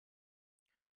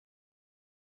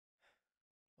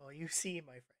 Well, you see,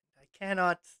 my friend, I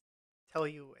cannot tell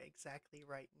you exactly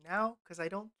right now because I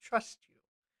don't trust you.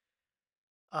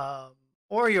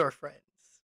 Or your friends.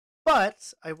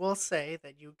 But I will say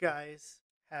that you guys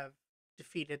have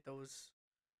defeated those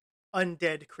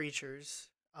undead creatures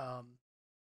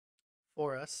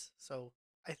for us. So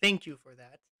I thank you for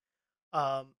that.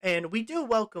 And we do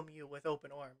welcome you with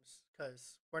open arms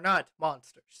because we're not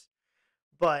monsters.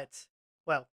 but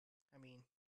well, I mean,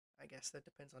 I guess that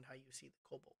depends on how you see the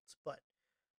kobolds. But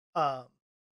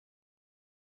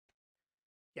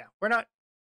yeah, we're not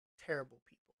terrible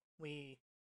people. We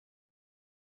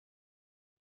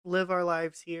live our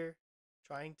lives here,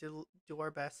 trying to do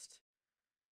our best.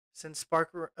 Since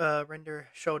Spark Render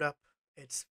showed up,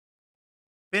 it's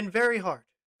been very hard,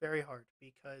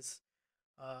 because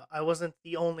I wasn't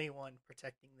the only one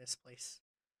protecting this place.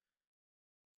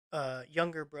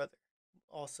 Younger brother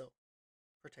also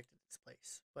protected this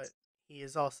place, but he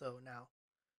is also now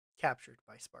captured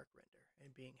by Spark Render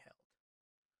and being held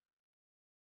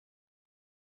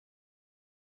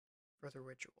for the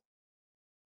ritual.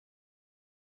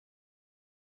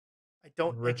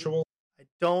 Ritual? I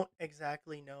don't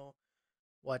exactly know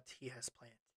what he has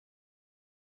planned,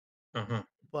 Uh-huh.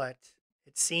 but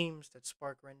it seems that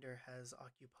Spark Render has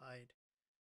occupied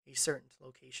a certain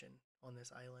location on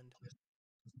this island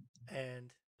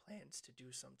and plans to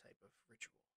do some type of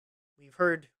ritual. We've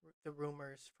heard the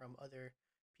rumors from other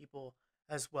people,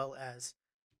 as well as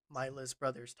Mila's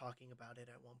brothers talking about it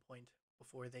at one point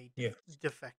before they Yeah.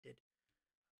 defected.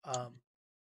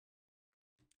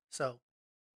 So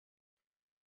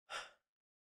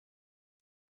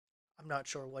I'm not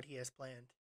sure what he has planned,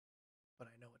 but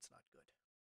I know it's not good.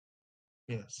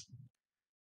 Yes.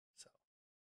 So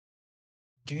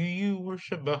Do you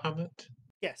worship Bahamut?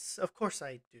 yes, of course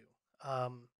I do.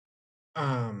 Um,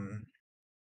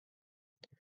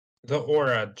 the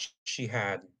aura she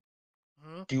had,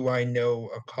 hmm do I know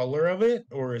a color of it,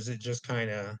 or is it just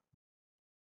kind of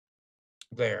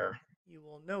there? You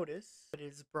will notice it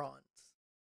is bronze.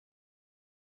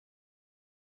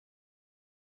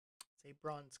 It's a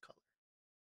bronze color.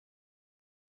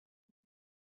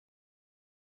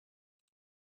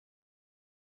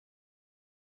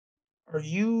 Are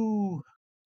you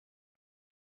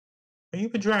a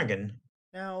dragon?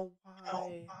 Now,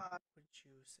 why would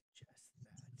you suggest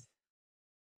that?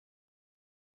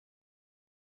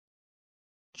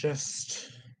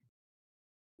 Just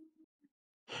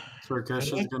I Sarkesh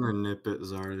is like gonna nip at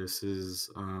Zarlis's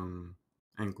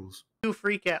ankles. You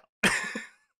freak out.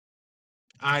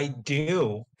 I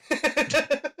do.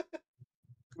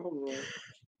 Oh boy.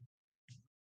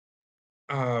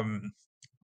 Um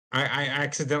I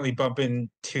accidentally bump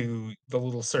into the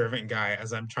little servant guy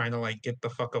as I'm trying to like get the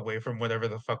fuck away from whatever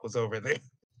the fuck was over there.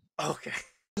 Okay. How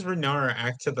does Renara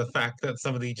act to the fact that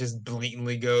somebody just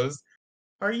blatantly goes,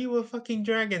 "Are you a fucking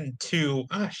dragon?" To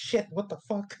shit, what the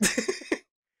fuck?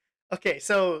 Okay,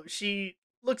 so she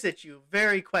looks at you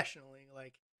very questioningly,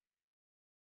 like,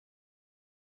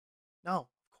 no,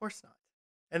 of course not.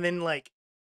 And then, like,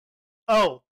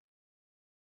 oh,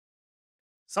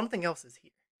 something else is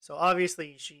here. So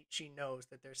obviously she knows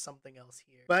that there's something else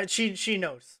here. But she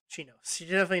knows. She knows. She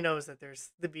definitely knows that there's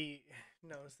the bee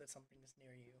knows that something is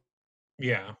near you.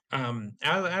 Yeah.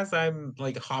 As I'm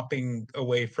like hopping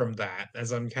away from that,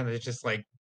 as I'm kind of just like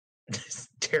just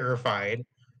terrified,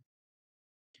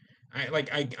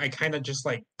 I kind of just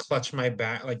like clutch my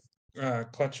back, like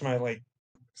clutch my like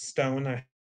stone I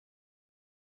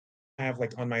have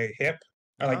like on my hip.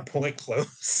 I Uh-huh. like pull it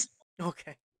close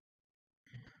Okay.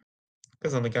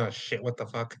 because I'm like, oh shit, what the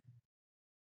fuck?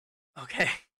 Okay.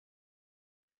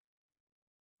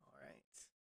 All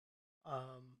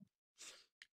right.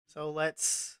 So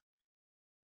let's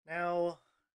now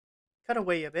cut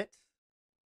away a bit.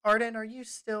 Arden, are you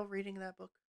still reading that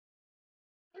book?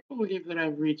 I believe that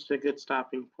I've reached a good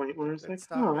stopping point where it's Good like,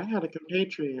 oh, I stopping had a point.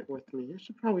 compatriot with me. I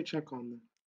should probably check on them.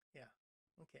 Yeah.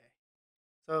 Okay.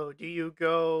 So do you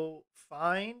go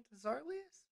find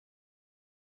Zarlius?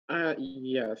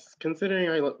 Yes. Considering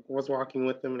was walking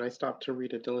with them and I stopped to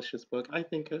read a delicious book, I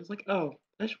think I was like, oh,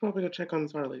 I should probably go check on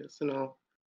Zarlius and I'll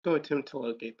go attempt to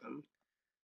locate them.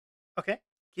 Okay.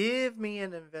 Give me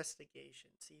an investigation.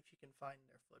 See if you can find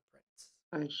their footprints.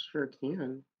 I sure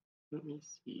can. Let me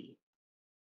see.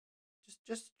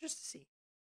 Just see.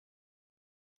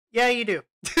 Yeah, you do.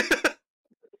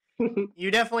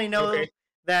 You definitely know Okay.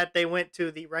 that they went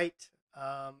to the right,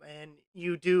 and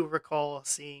you do recall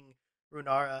seeing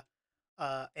Runara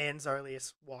and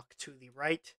Zarlius walk to the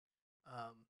right.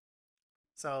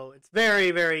 So it's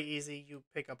very, very easy. You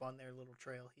pick up on their little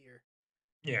trail here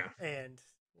Yeah. and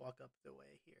walk up the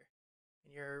way here.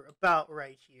 And you're about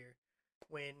right here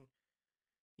when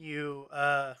you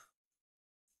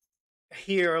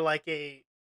hear like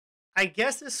I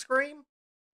guess a scream,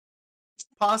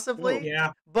 possibly,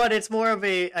 Yeah. but it's more of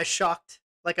a shocked,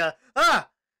 like a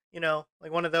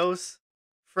like one of those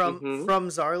Mm-hmm. from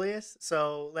Zarlius.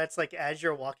 So that's like as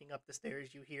you're walking up the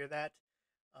stairs, you hear that.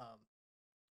 Um,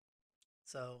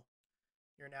 so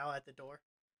you're now at the door.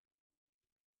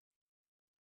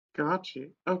 Got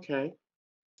you. Okay.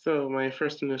 So my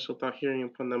first initial thought hearing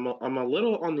upon them, I'm a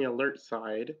little on the alert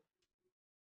side.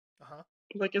 Uh-huh.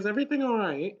 Like, is everything all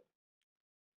right?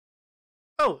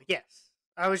 Oh, yes.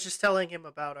 I was just telling him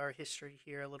about our history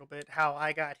here a little bit, how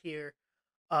I got here.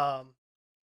 Um,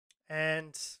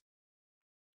 and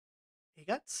he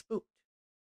got spooked.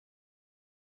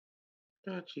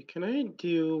 Got you. Can I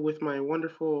do with my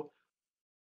wonderful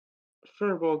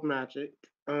Firbolg magic,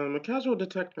 a casual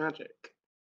detect magic?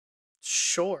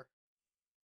 Sure.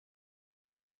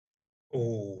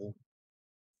 Oh,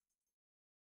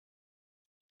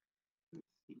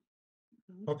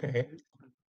 okay. I've been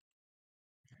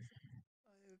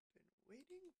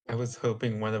waiting I was for...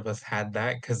 hoping one of us had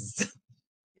that because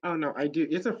Oh no, I do.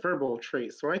 It's a Firbolg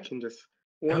trait, so I can just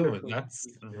oh, wonderfully that's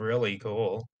use it. really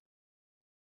cool.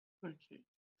 Okay. It's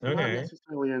not Okay.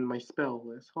 necessarily in my spell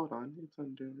list. Hold on. It's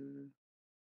under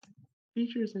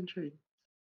features and traits.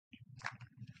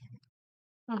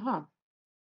 Aha.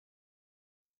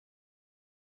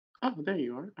 Oh, there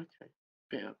you are. Okay.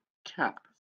 Bam. Cast.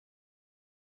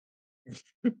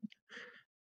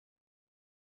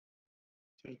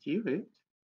 I do it.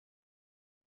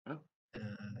 Oh.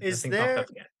 Is Nothing popped there up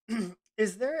yet.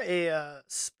 is there a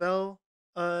spell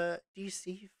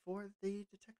DC for the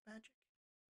detect magic?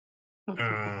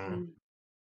 Uh,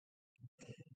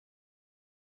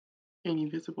 Any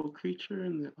visible creature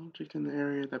and the object in the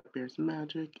area that bears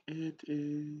magic. It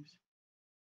is.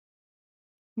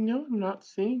 No, I'm not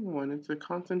seeing one. It's a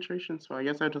concentration, so I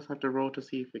guess I just have to roll to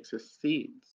see if it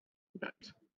succeeds. But,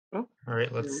 oh, all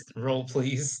right, let's roll,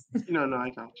 please. no, I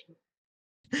got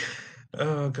you.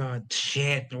 Oh god,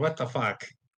 shit! What the fuck?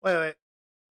 Wait.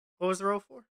 What was the roll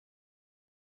for?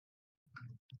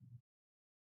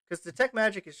 Because detect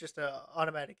magic is just a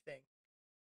automatic thing.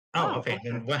 Oh, Oh, okay. okay.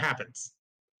 Then what happens?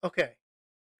 Okay.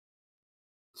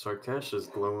 Sarkesh is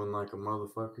glowing like a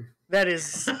motherfucker. That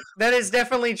is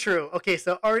definitely true. Okay,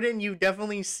 so Arden, you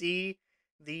definitely see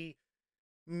the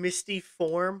misty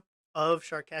form of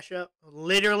Sharkesha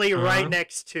literally right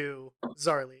next to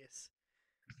Zarlius.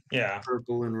 Yeah.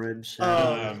 Purple and red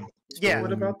shadow. Yeah.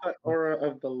 What about the aura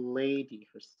of the lady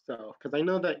herself? Because I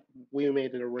know that we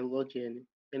made it a religion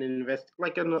and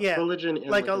religion and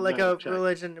like a magic check.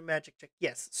 religion and magic check.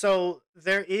 Yes. So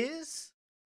there is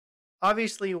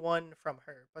obviously one from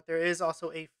her, but there is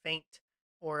also a faint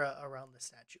aura around the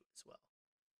statue as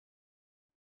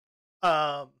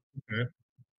well. Okay.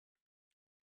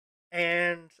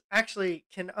 And actually,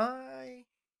 can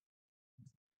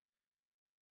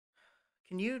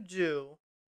you do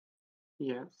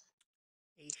Yes.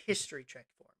 a history check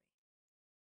for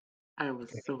me? I was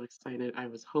Okay. so excited. I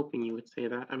was hoping you would say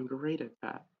that. I'm great at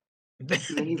that.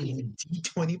 Amazing.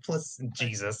 D20 plus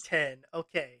Jesus. 10.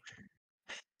 Okay.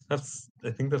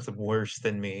 I think that's worse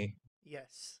than me.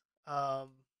 Yes.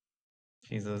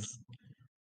 Jesus.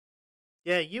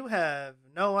 Yeah, you have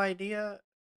no idea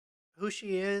who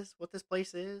she is, what this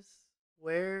place is,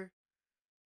 where,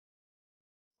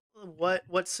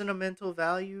 what sentimental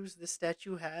values this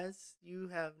statue has. You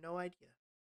have no idea.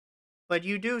 But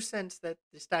you do sense that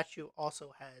the statue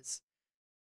also has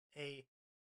a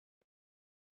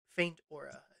faint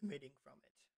aura emitting from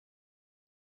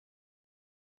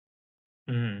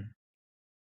it. Hmm.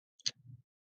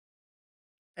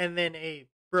 And then a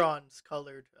bronze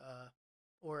colored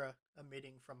aura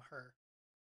emitting from her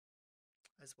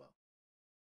as well.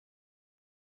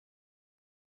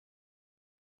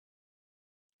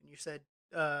 And you said,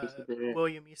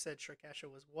 William, you said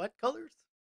Sharkasha was what colors?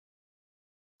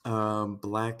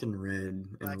 Black and red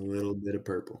Black and a and little bit of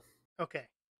purple. Okay.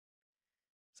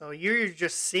 So you're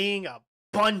just seeing a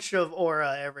bunch of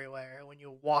aura everywhere when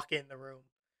you walk in the room.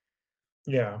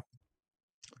 Yeah.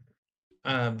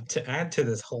 To add to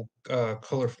this whole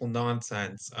colorful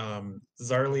nonsense,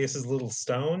 Zarlius's little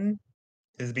stone,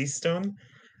 his beast stone,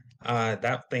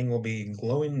 that thing will be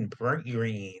glowing bright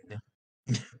green.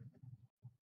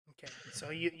 Okay. So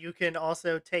you can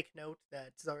also take note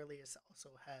that Zarlius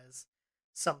also has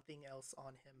something else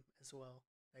on him as well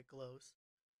that glows.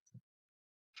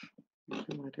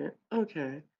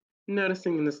 Okay.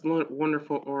 Noticing this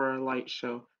wonderful aura light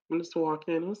show, I'm just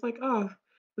walking in. I was like, oh,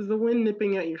 is the wind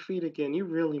nipping at your feet again? You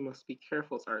really must be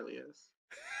careful, Zarlius.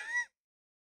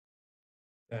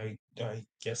 I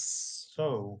guess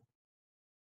so.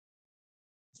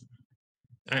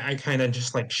 I kind of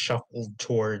just like shuffled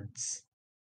towards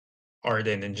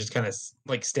Arden and just kind of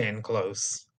like stand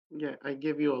close. Yeah, I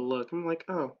give you a look. I'm like,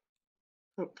 oh,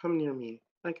 come near me.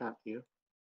 I got you.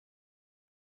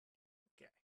 Okay.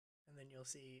 And then you'll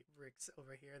see Rick's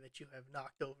over here that you have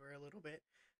knocked over a little bit,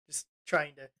 just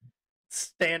trying to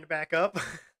stand back up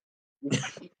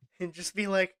and just be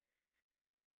like,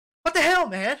 What the hell,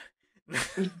 man?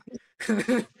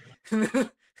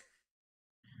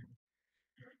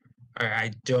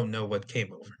 I don't know what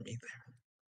came over me there.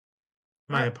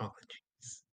 My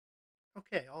apologies.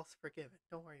 Okay, all's forgiven.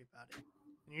 Don't worry about it.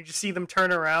 And you just see them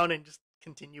turn around and just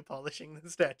continue polishing the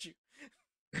statue.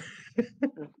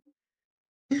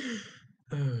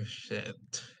 Oh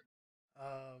shit.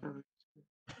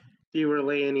 Do you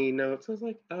relay any notes? I was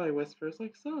like, oh, I whisper. It's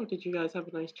like, so, did you guys have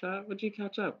a nice chat? What'd you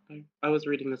catch up? I was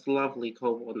reading this lovely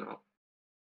kobold novel.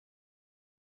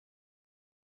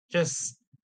 Just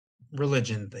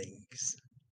religion things.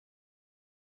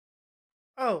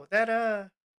 Oh, that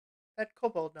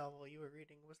kobold novel you were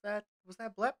reading, was that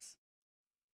Bleps?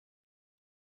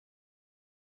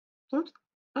 Oops,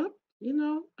 up,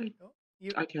 Oh,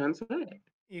 I can't say.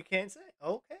 you can't say.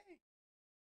 Okay.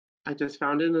 I just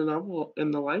found it in a novel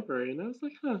in the library, and I was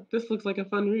like, huh, this looks like a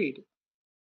fun read.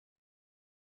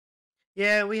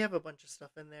 Yeah, we have a bunch of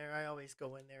stuff in there. I always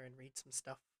go in there and read some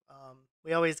stuff.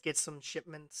 We always get some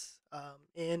shipments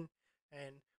in,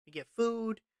 and we get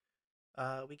food.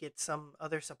 We get some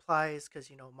other supplies because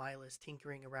Mila's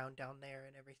tinkering around down there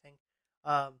and everything.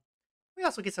 We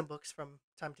also get some books from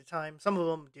time to time. Some of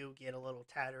them do get a little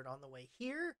tattered on the way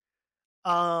here,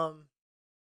 but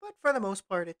for the most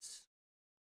part, it's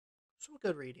some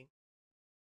good reading.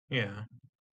 Yeah.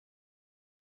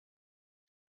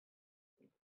 Right,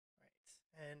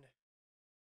 and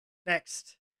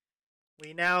next,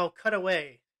 we now cut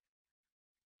away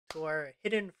to our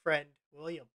hidden friend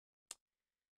William.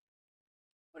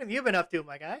 What have you been up to,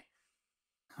 my guy?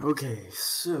 Okay,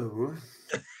 so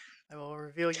I will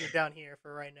reveal you down here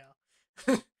for right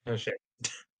now. Oh shit.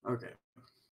 okay,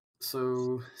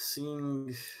 so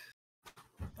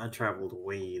I traveled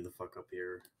way the fuck up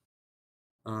here.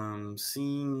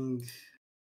 Seeing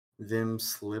them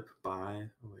slip by.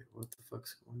 Oh wait, what the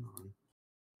fuck's going on?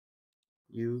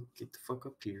 You get the fuck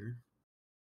up here.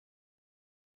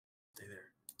 Stay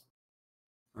there.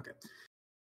 Okay.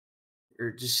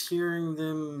 Or just hearing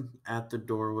them at the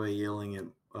doorway yelling at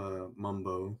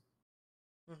Mumbo.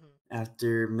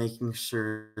 After making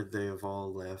sure they have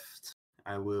all left,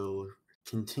 I will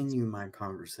continue my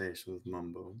conversation with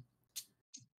Mumbo.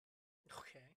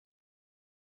 Okay.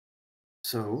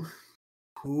 So,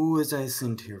 who was I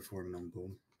sent here for,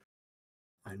 Mumbo?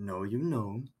 I know you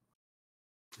know.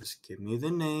 Just give me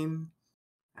the name.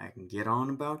 I can get on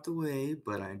about the way,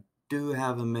 but I do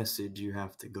have a message you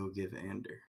have to go give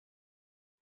Ander.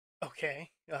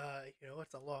 Okay.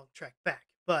 It's a long trek back,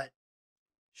 but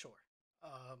sure.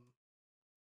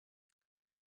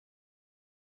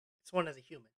 It's one of the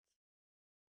humans.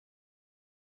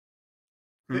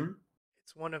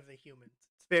 It's one of the humans.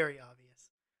 It's very obvious.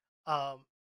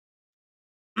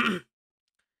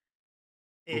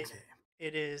 Okay.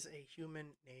 It is a human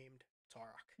named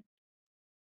Tarok.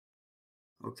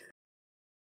 Okay.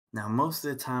 Now, most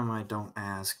of the time I don't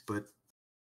ask, but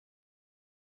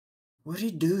what'd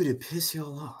he do to piss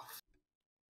y'all off?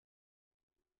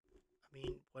 I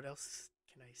mean, what else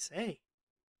can I say?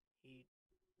 He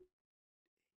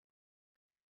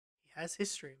has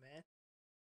history, man.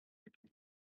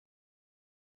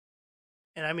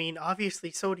 And I mean,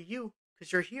 obviously, so do you,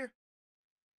 because you're here.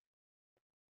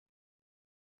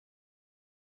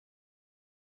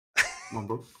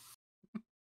 Mumbo,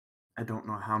 I don't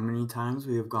know how many times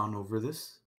we have gone over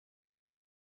this.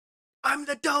 I'm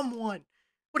the dumb one.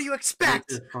 What do you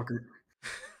expect? Fucking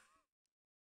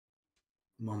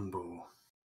Mumbo.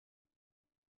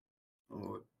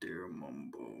 Oh dear,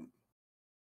 Mumbo.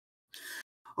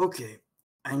 Okay,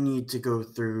 I need to go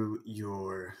through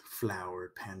your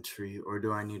flower pantry, or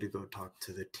do I need to go talk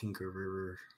to the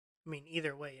tinkerer? I mean,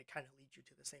 either way, it kind of leads you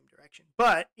to the same direction.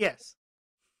 But yes.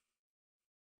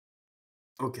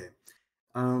 Okay.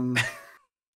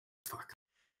 Fuck.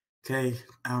 Okay.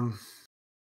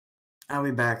 I'll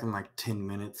be back in like 10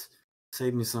 minutes.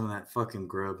 Save me some of that fucking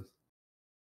grub.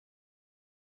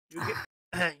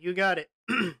 You got it.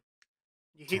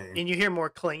 And you hear more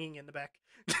clanging in the back.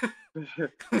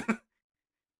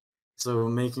 So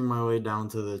making my way down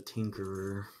to the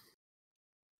tinkerer.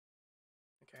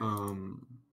 Okay.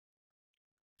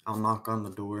 I'll knock on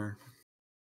the door.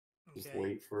 Okay. Just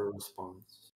wait for a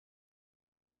response.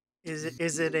 Is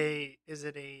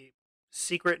it a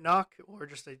secret knock or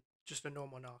just a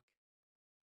normal knock?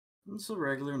 It's a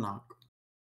regular knock.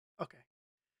 Okay.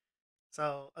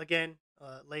 So again,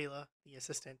 Layla, the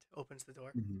assistant, opens the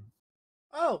door. Mm-hmm.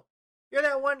 Oh, you're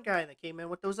that one guy that came in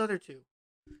with those other two.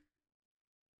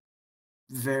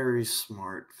 Very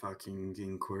smart fucking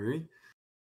inquiry.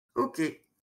 Okay.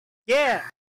 Yeah.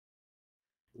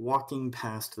 Walking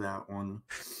past that one.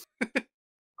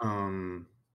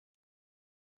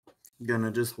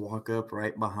 gonna just walk up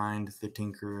right behind the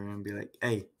Tinkerer and be like,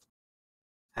 hey,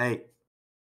 hey,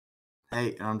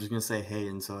 hey. And I'm just gonna say hey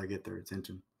until I get their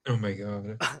attention. Oh my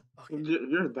god. Okay.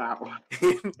 You're that one.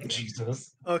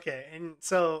 Jesus. Okay, and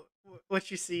so what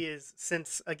you see is,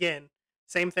 since again,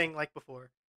 same thing like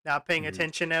before, not paying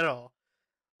attention at all,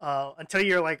 until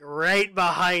you're like right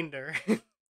behind her.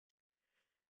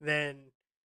 Then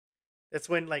that's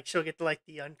when like she'll get like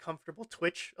the uncomfortable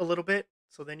twitch a little bit.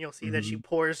 So then you'll see that she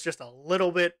pours just a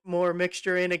little bit more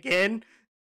mixture in again,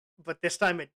 but this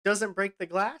time it doesn't break the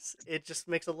glass. It just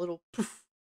makes a little poof.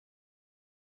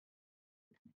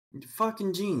 You're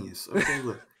fucking genius. Okay,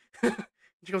 look.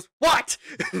 She goes, "What?"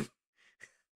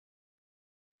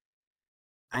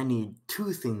 I need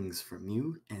 2 things from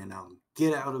you, and I'll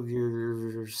get out of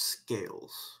your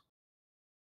scales.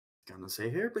 Gonna say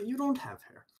hair, but you don't have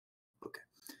hair. Okay.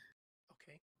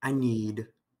 Okay. I need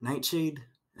Nightshade,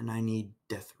 and I need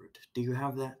Deathroot. Do you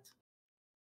have that?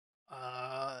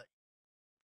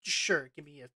 Sure. Give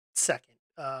me a second.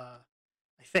 I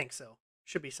think so.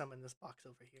 Should be some in this box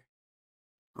over here.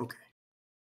 Okay.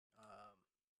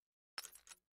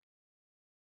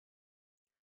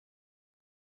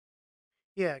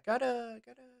 Yeah, got a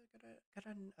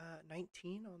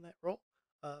 19 on that roll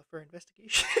for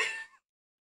investigation.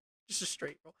 Just a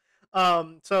straight roll.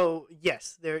 So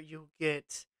yes, there you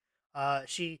get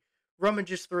she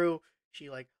rummages through, she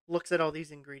like looks at all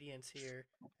these ingredients here,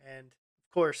 and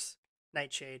of course,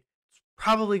 Nightshade is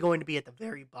probably going to be at the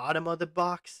very bottom of the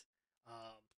box.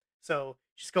 So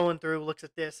she's going through, looks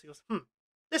at this, goes,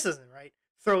 this isn't right.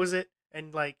 Throws it,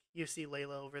 and like you see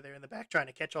Layla over there in the back trying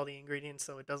to catch all the ingredients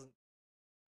so it doesn't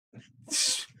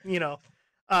you know.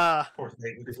 Poor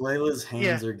thing. If Layla's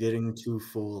hands Yeah. are getting too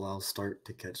full, I'll start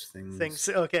to catch things.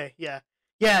 Okay, yeah.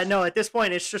 Yeah, no, at this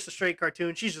point it's just a straight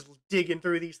cartoon. She's just digging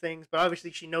through these things, but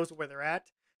obviously she knows where they're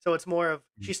at. So it's more of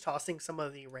she's tossing some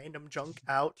of the random junk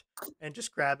out and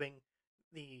just grabbing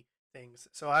the things.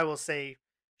 So I will say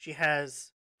she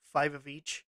has 5 of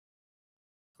each.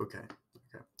 Okay.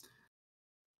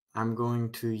 I'm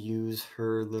going to use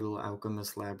her little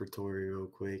alchemist laboratory real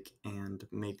quick and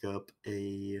make up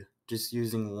just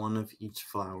using 1 of each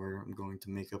flower, I'm going to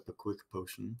make up a quick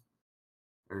potion.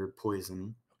 Or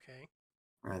poison. Okay.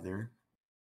 Rather.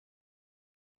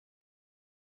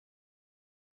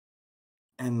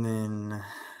 And then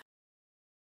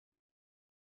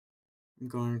I'm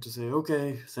going to say,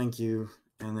 okay, thank you,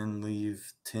 and then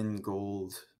leave 10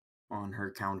 gold on her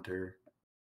counter.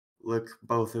 Look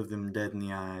both of them dead in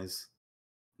the eyes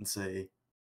and say,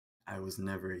 I was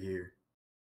never here,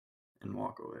 and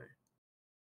walk away.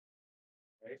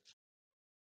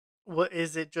 What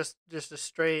is it? Just a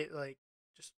straight like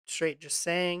just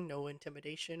saying, no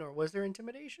intimidation, or was there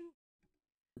intimidation?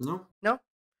 No. No?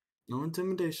 No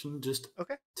intimidation, just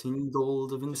Okay. 10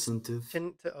 gold of incentive.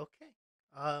 Okay.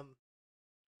 All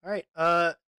right.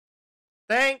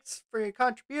 Thanks for your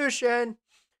contribution.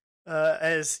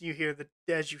 As you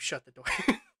shut the door.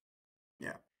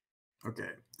 Yeah. Okay.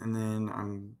 And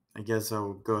then I guess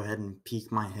I'll go ahead and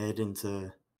peek my head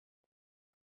into.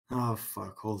 Oh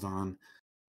fuck! Hold on.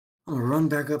 I'm gonna run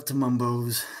back up to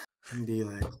Mumbo's and be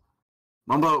like,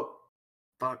 Mumbo,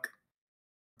 fuck,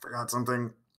 forgot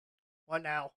something. What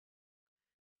now?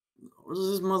 What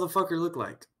does this motherfucker look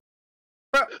like?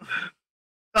 Bro.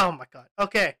 Oh my god.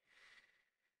 Okay.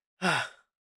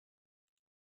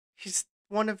 He's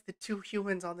one of the 2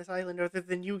 humans on this island other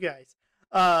than you guys.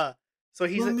 So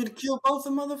he's You want me to kill both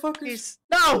the motherfuckers?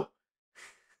 No!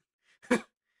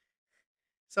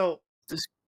 So, Just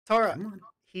Tara, come on.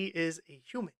 he is a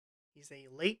human. He's a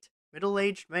late,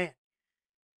 middle-aged man.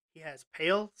 He has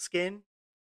pale skin,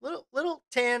 little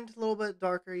tanned, a little bit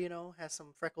darker, has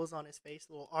some freckles on his face,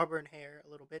 a little auburn hair, a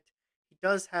little bit. He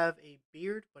does have a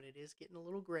beard, but it is getting a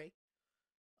little gray.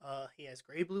 He has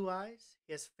gray blue eyes.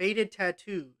 He has faded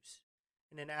tattoos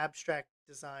in an abstract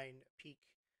design peak.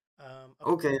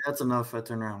 Okay, that's enough. I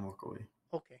turn around and walk away.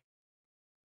 Okay.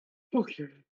 Okay.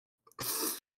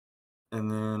 And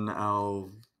then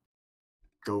I'll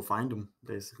go find him,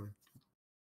 basically.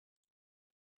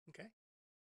 Okay.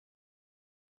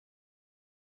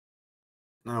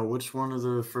 Now, which one of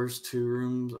the first 2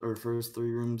 rooms or first 3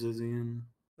 rooms is he in?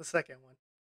 The second one.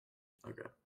 Okay.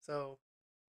 So,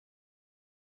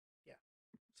 yeah.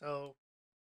 So,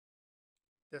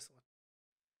 this one.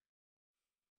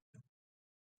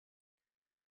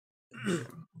 Okay.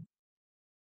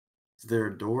 Is there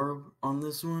a door on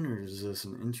this one, or is this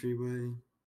an entryway?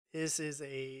 This is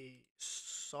a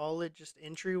solid just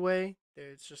entryway.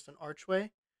 There's just an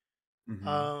archway.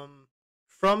 Mm-hmm.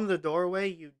 From the doorway,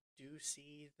 you do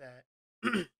see that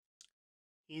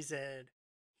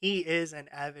he is an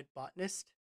avid botanist.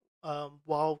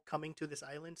 while coming to this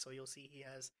island. So you'll see he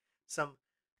has some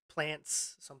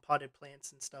plants, some potted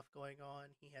plants and stuff going on.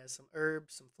 He has some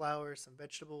herbs, some flowers, some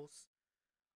vegetables.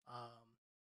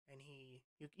 And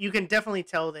you can definitely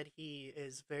tell that he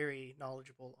is very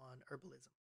knowledgeable on herbalism.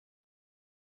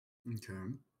 Okay.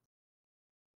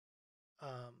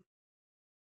 Um,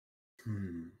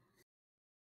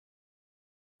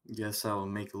 Guess I'll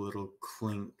make a little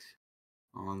clink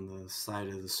on the side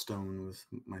of the stone with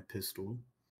my pistol.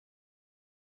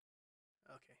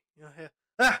 okay.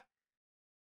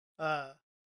 Ah!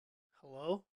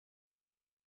 Hello?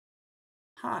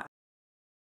 Hi.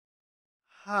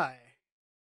 Hi.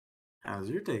 How's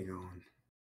your day going?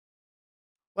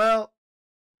 Well,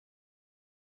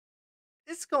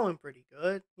 it's going pretty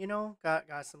good, you know. Got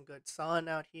some good sun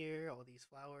out here, all these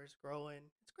flowers growing.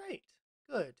 It's great.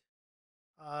 Good.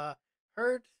 Uh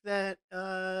Heard that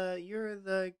you're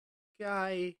the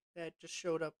guy that just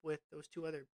showed up with those two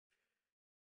other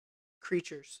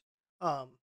creatures. Um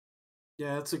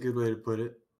Yeah, that's a good way to put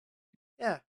it.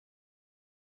 yeah.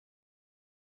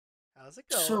 How's it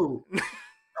going? So,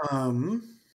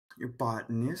 your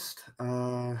botanist,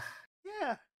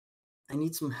 Yeah. I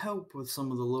need some help with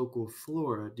some of the local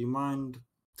flora. Do you mind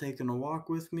taking a walk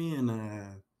with me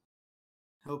and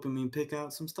helping me pick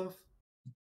out some stuff?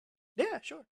 Yeah,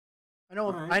 sure.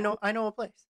 All right, cool. I know a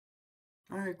place.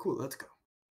 All right, cool. Let's go.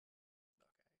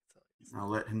 Okay. So I'll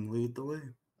let him lead the way.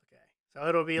 okay. So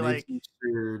it'll be like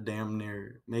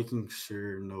Making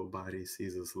sure nobody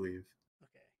sees us leave.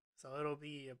 okay. So it'll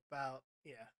be about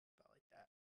like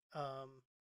that.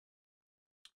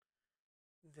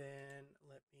 Then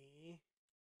let me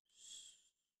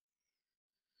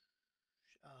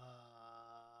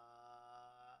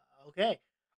okay.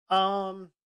 All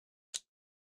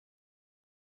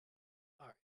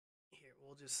right. Here,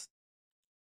 we'll just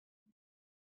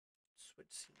switch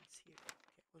scenes here.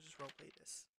 Okay, we'll just roleplay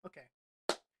this. Okay.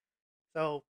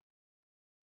 So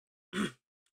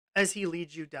as he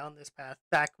leads you down this path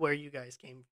back where you guys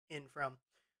came in from,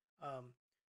 um,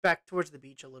 back towards the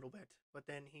beach a little bit, but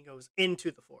then he goes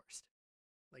into the forest,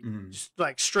 like just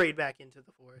like straight back into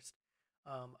the forest,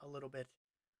 a little bit,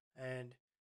 and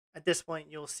at this point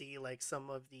you'll see like some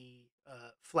of the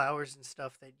flowers and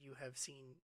stuff that you have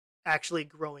seen actually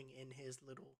growing in his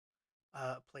little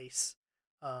place,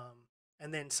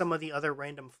 and then some of the other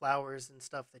random flowers and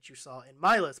stuff that you saw in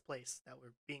Mila's place that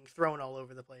were being thrown all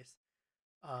over the place.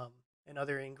 And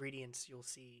other ingredients you'll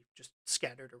see just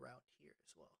scattered around here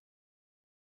as well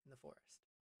in the forest.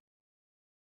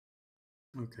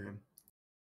 Okay.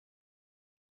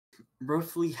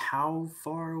 Roughly how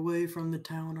far away from the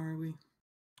town are we?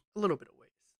 A little bit of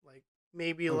ways, like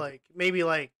Okay. maybe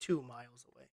like 2 miles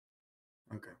away.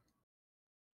 Okay.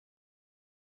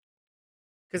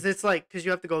 Because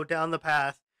you have to go down the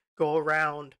path, go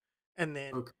around, and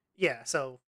then Okay. yeah.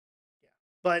 So yeah,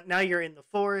 but now you're in the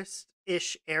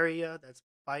forest-ish area that's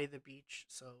by the beach,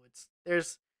 so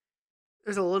there's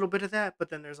a little bit of that, but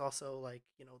then there's also like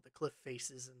the cliff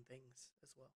faces and things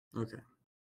as well. Okay.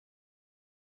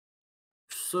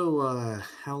 So,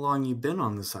 how long you been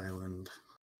on this island?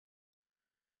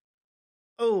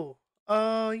 Oh,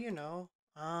 you know,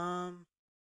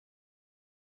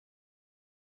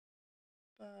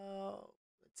 about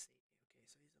let's see. Okay,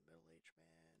 so he's a middle-aged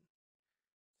man.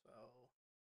 So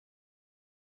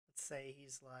let's say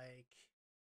he's like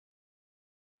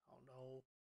I don't know,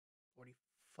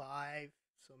 45.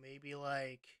 So maybe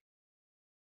like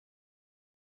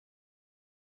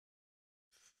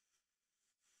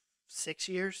 6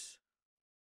 years.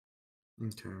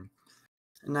 Okay.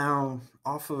 Now,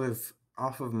 off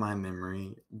of my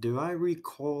memory, do I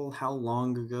recall how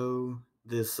long ago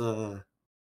this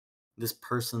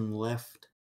person left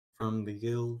from the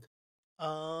guild?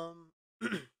 Do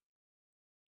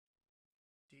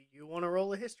you want to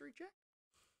roll a history check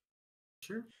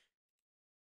Sure.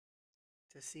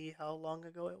 to see how long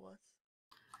ago it was?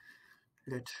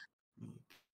 Let me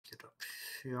get up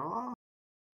here.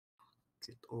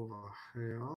 Get over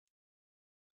here.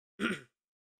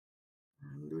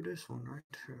 And do this one right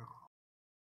here.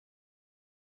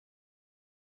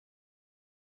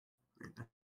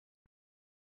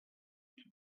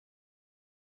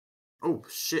 Oh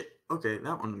shit. Okay,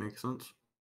 that one makes sense.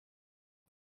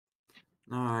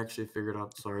 Now I actually figured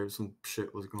out. Sorry, some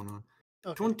shit was going on.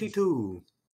 Okay. 22.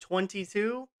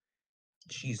 22.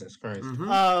 Jesus Christ.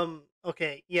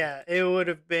 Okay, yeah, it would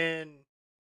have been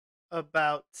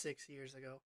about 6 years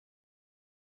ago,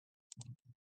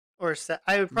 or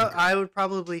I would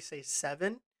probably say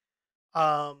 7.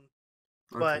 Um,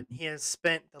 but Okay. he has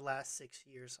spent the last 6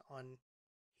 years on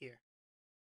here.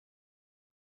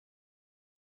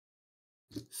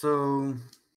 So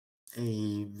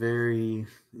A very,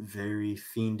 very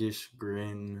fiendish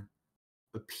grin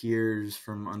appears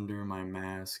from under my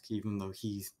mask, even though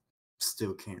he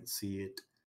still can't see it.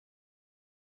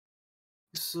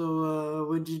 So,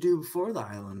 what'd you do before the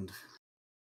island?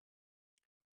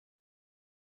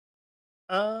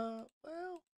 Well,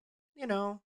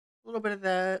 a little bit of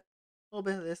that, a little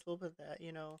bit of this, a little bit of that,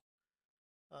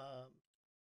 Um,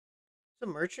 was a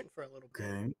merchant for a little bit.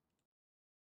 Okay.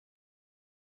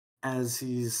 As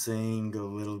he's saying a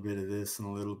little bit of this and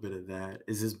a little bit of that,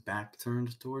 is his back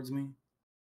turned towards me?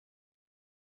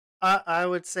 I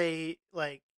would say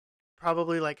like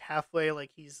probably like halfway,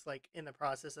 like he's like in the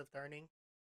process of turning,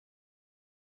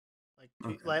 like to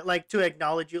Okay. like to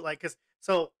acknowledge you, like because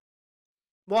so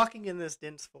walking in this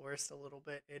dense forest a little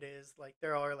bit, it is like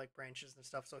there are like branches and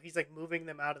stuff, so he's like moving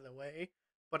them out of the way,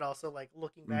 but also like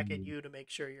looking back at Mhm. you to make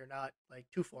sure you're not like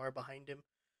too far behind him.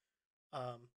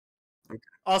 Um, Okay.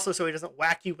 Also so he doesn't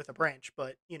whack you with a branch,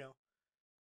 but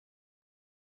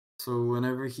So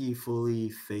whenever he fully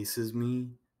faces me,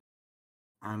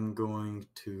 I'm going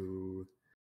to.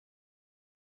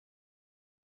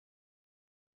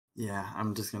 Yeah,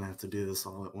 I'm just gonna have to do this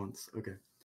all at once. Okay.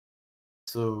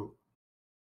 So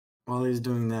while he's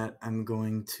doing that, I'm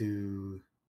going to.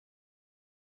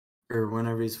 Or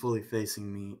whenever he's fully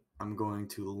facing me, I'm going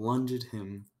to lunge at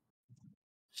him,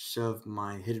 shove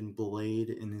my hidden blade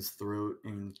in his throat,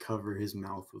 and cover his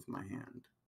mouth with my hand.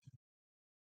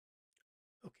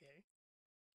 okay.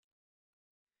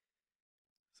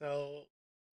 So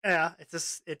yeah,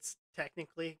 it's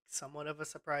technically somewhat of a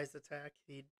surprise attack.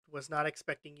 He was not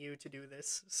expecting you to do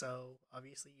this, so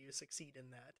obviously you succeed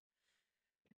in that.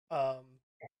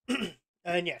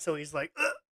 And yeah, so he's like,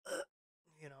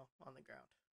 on the ground.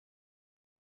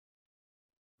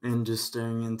 And just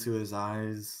staring into his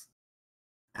eyes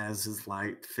as his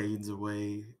light fades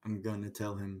away, I'm gonna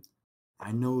tell him,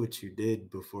 I know what you did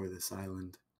before this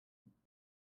island,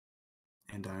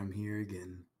 and I'm here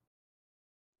again.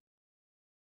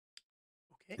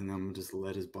 Okay, And I'm gonna just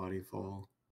let his body fall.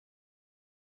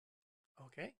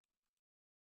 okay,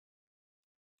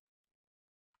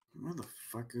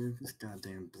 Motherfucker, this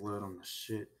goddamn blood on the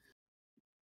shit.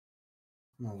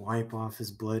 I'm gonna wipe off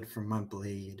his blood from my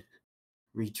blade,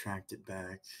 retract it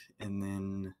back, and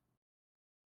then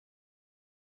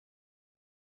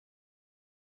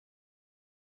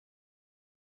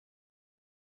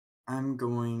I'm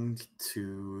going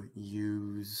to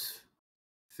use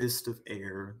Fist of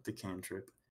Air, the cantrip,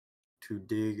 to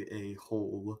dig a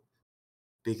hole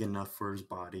big enough for his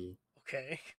body,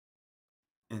 okay,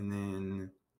 and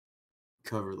then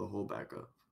cover the hole back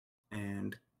up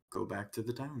and go back to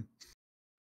the town.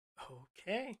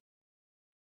 okay.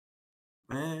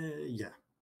 Yeah,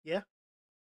 Yeah,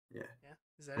 yeah. yeah.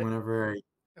 Is that it? Whenever I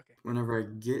Okay. whenever I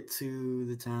get to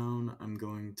the town, I'm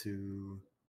going to.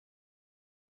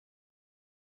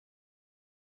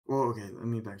 Well, okay, let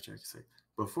me backtrack a sec.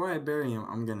 Before I bury him,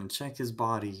 I'm gonna check his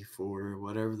body for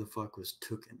whatever the fuck was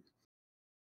tooken.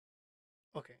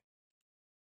 Okay.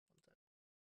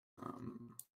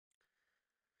 Um,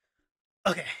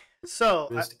 Okay. So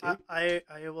Investigate.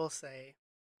 I will say,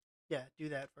 yeah, do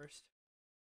that first.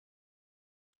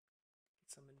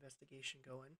 Get some investigation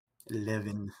going.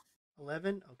 11.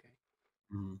 11. Okay.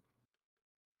 Mm.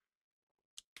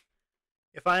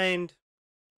 You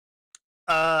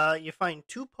find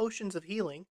 2 potions of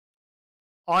healing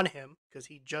on him because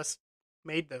he just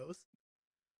made those.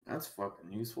 That's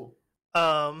fucking useful.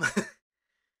 Um,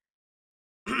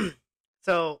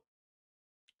 so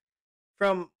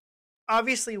from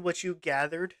obviously what you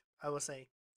gathered, I will say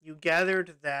you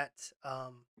gathered that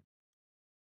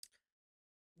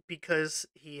because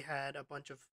he had a bunch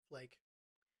of like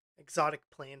exotic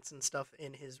plants and stuff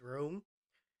in his room,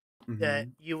 that Mm-hmm.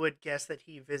 you would guess that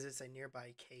he visits a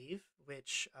nearby cave,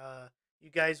 which you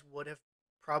guys would have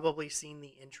probably seen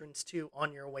the entrance to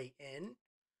on your way in.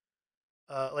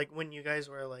 Like when you guys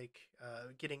were like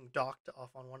getting docked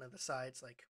off on one of the sides,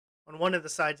 like on one of the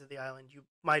sides of the island, you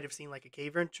might have seen like a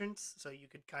cave entrance, so you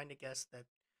could kind of guess that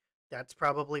that's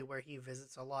probably where he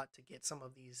visits a lot to get some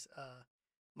of these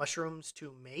mushrooms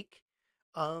to make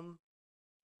um,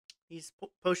 these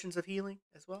potions of healing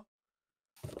as well.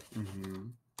 Mm-hmm.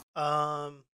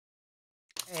 Um,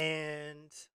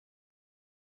 and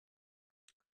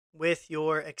with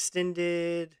your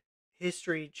extended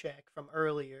history check from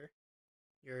earlier,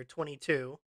 you're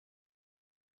 22.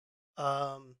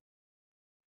 Um,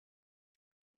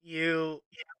 you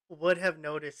would have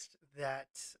noticed that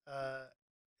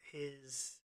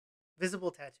his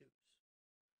visible tattoos.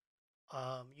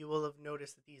 You will have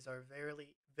noticed that these are very,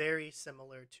 very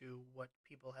similar to what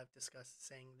people have discussed,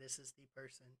 saying this is the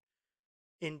person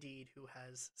indeed who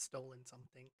has stolen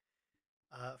something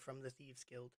from the Thieves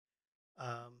Guild.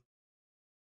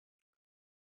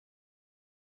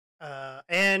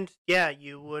 And yeah,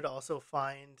 you would also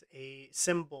find a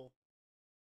symbol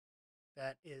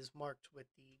that is marked with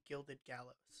the Gilded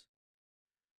Gallows.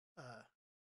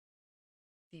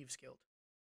 Thieves Guild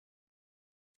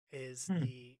is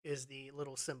the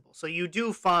little symbol. So you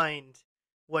do find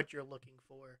what you're looking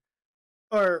for,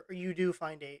 or you do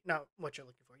find not what you're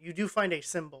looking for. You do find a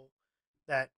symbol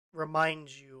that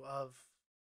reminds you of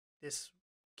this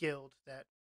guild that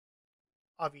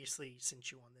obviously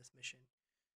sent you on this mission,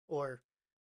 or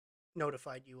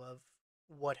notified you of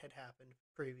what had happened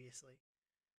previously.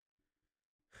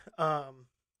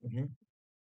 Mm-hmm.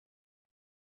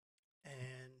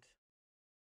 And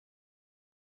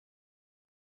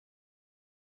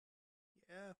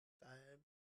yeah,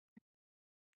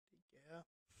 yeah.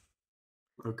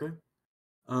 Okay.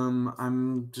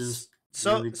 I'm just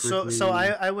So really so quickly. so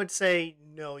I would say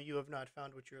no, you have not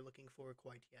found what you're looking for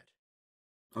quite yet.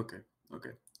 Okay.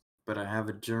 Okay. But I have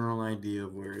a general idea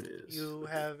of where it is. You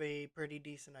Okay. have a pretty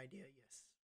decent idea, yes.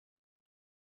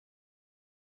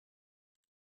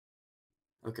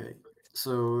 Okay.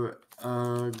 So,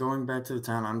 going back to the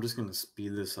town, I'm just gonna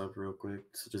speed this up real quick,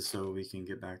 just so we can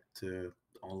get back to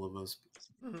all of us.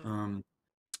 Mm-hmm.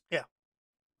 Yeah.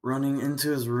 Running into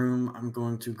his room, I'm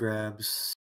going to grab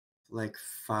like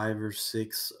 5 or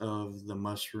 6 of the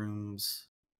mushrooms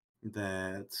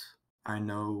that I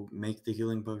know make the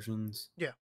healing potions.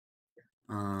 Yeah.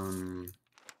 And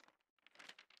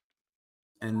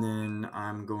then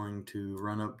I'm going to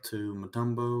run up to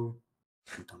Mumbo.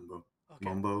 Okay.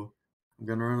 Mumbo. I'm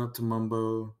gonna run up to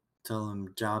Mumbo, tell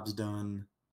him job's done,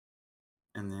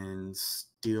 and then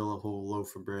steal a whole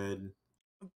loaf of bread.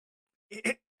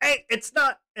 Hey, it's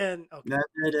not an okay. Yeah.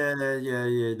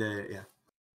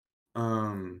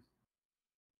 I'm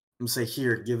gonna say,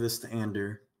 here, give this to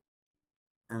Ander.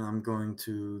 And I'm going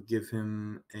to give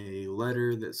him a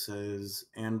letter that says,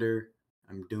 Ander,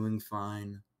 I'm doing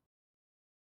fine.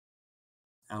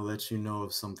 I'll let you know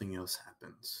if something else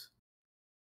happens.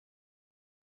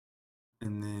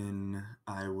 And then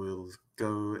I will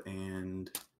go and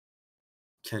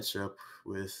catch up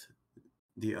with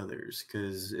the others,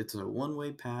 because it's a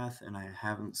one-way path and I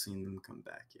haven't seen them come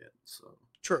back yet. So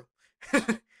True.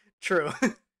 True.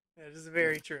 That is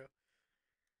very true.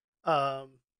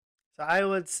 So I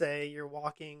would say you're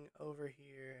walking over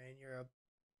here and you're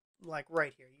like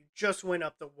right here. You just went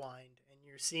up the wind and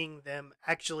you're seeing them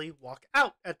actually walk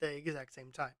out at the exact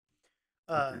same time.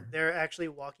 okay. They're actually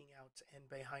walking out, and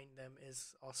behind them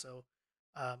is also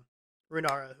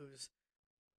Renara, who's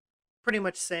pretty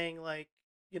much saying, like,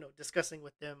 discussing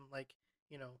with them, like,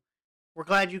 we're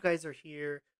glad you guys are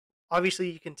here. Obviously,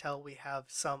 you can tell we have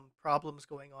some problems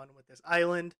going on with this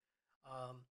island,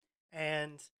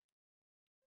 and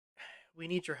we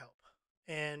need your help.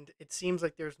 And it seems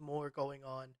like there's more going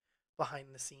on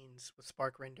behind the scenes with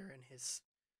Sparkrender and his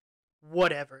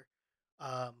whatever.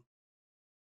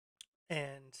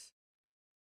 And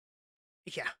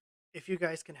yeah, if you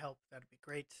guys can help, that'd be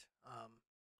great.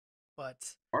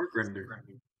 But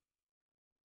Sparkrender.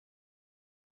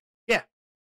 yeah.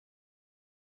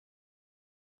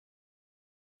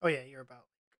 Oh yeah, you're about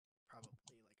probably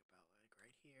like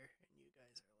right here, and you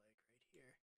guys are like right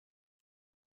here.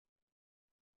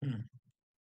 Hmm.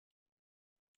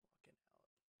 Walking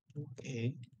out.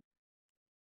 Okay.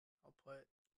 I'll put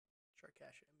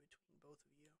Charkasha in between both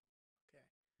of you.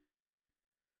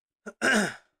 Okay.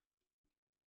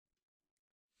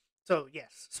 So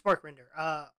yes, Sparkrender.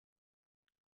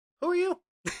 Who are you?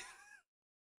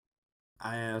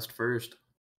 I asked first.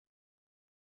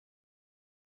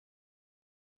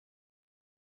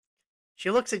 She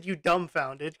looks at you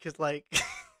dumbfounded, because like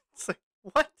it's like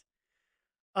what?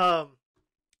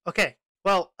 Okay.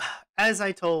 Well, as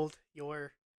I told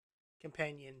your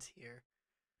companions here,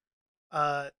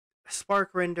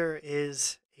 Sparkrender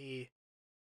is a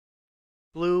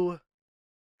blue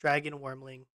dragon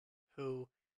wormling who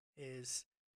is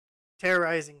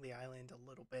terrorizing the island a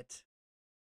little bit.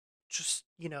 Just,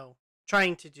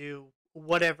 trying to do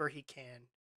whatever he can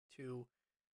to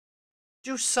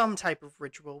do some type of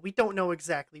ritual. We don't know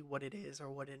exactly what it is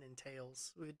or what it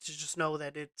entails. We just know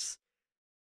that it's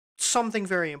something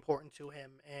very important to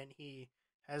him, and he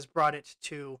has brought it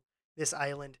to this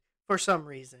island for some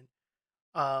reason.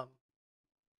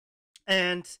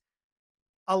 And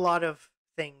a lot of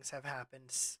things have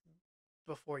happened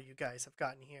before you guys have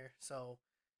gotten here. So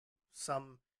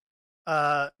some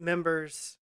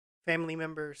family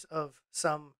members of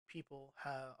some people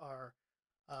are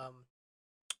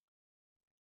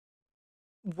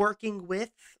working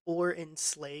with or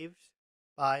enslaved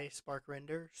by Spark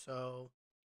Render, so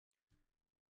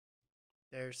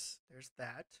there's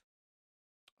that.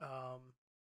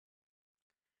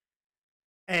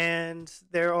 And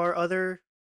there are other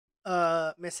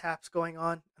mishaps going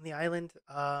on the island.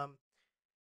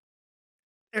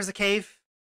 There's a cave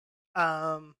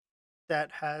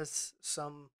that has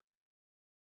some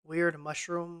weird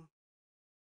mushroom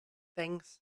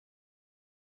things.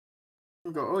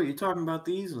 I'll go, oh, you talking about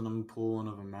these? And I'm pulling one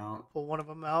of them out. Pull one of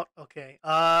them out. Okay.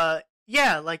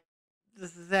 Yeah, like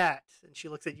that. And she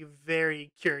looks at you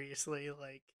very curiously,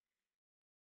 like,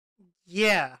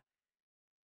 yeah,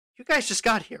 you guys just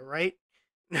got here, right?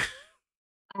 I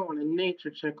want a nature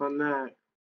check on that.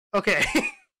 Okay.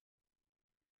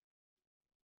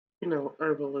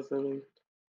 Herbalism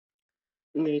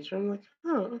and nature. I'm like,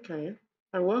 oh, okay.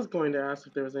 I was going to ask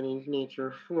if there was any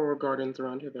nature floral gardens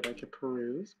around here that I could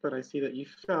peruse, but I see that you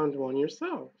found one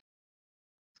yourself.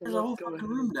 So There's a let's whole go fucking ahead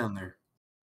room and down there.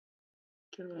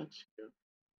 get at you.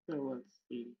 So let's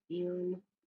see.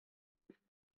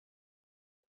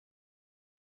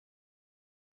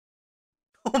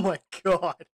 Oh my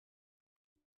god.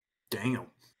 Damn.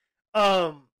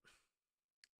 Holy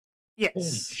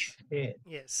Yes. shit.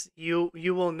 Yes. You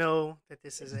will know that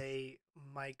this is a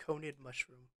myconid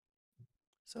mushroom.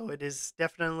 So it is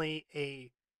definitely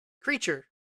a creature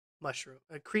mushroom.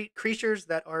 Creatures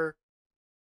that are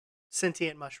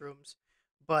sentient mushrooms,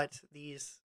 but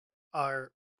these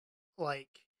are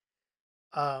like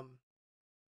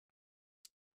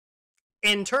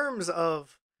in terms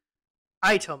of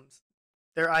items,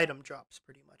 their item drops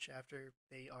pretty much after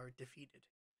they are defeated.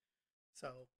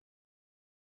 So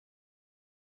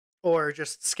or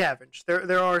just scavenge.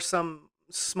 There are some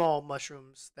small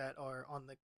mushrooms that are on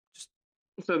the just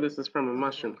So this is from a on the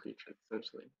mushroom ground. creature,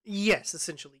 essentially. Yes,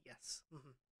 essentially yes.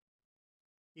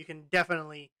 You can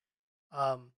definitely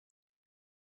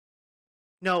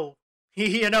know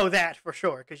you know that for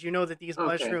sure because you know that these Okay.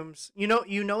 mushrooms you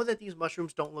know that these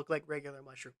mushrooms don't look like regular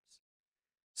mushrooms.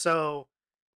 So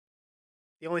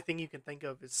the only thing you can think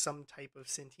of is some type of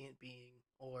sentient being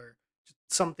or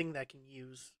something that can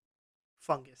use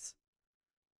fungus.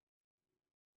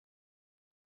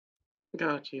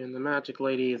 Got you. And the magic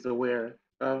lady is aware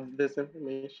of this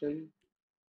information?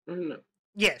 Or no?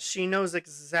 Yes, she knows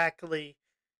exactly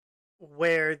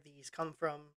where these come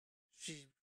from. She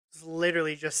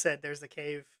literally just said there's a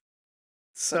cave.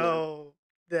 So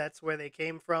that's where they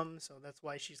came from. So that's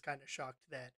why she's kind of shocked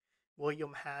that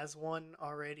William has one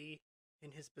already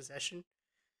in his possession.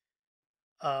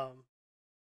 All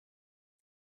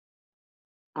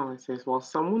I say is, well,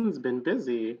 someone's been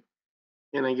busy.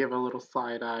 And I give a little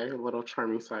side eye, a little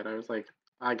charming side eye. I was like,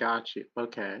 I got you.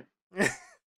 Okay.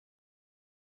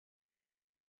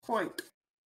 Quite.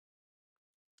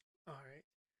 All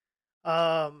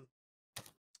right.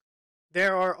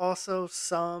 There are also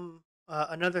some.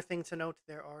 Another thing to note: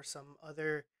 there are some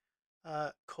other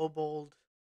kobold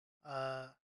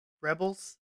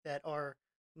rebels that are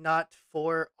not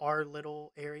for our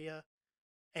little area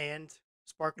and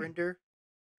Spark Render.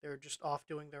 They're just off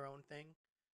doing their own thing.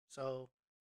 So,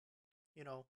 you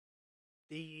know,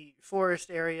 the forest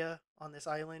area on this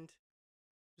island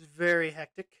is very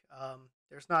hectic.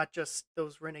 There's not just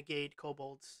those renegade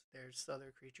kobolds. There's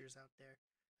other creatures out there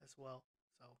as well.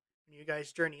 So when you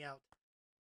guys journey out,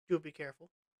 do be careful.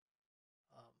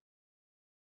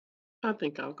 I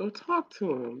think I'll go talk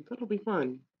to him. That'll be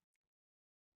fun.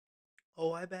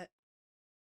 Oh, I bet.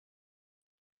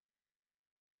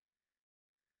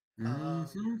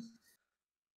 Mm-hmm.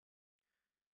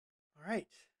 All right.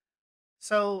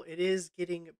 So it is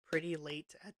getting pretty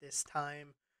late at this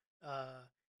time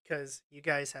because you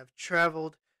guys have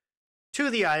traveled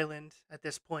to the island at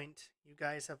this point. You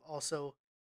guys have also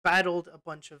battled a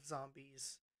bunch of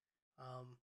zombies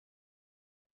um,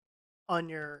 on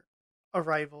your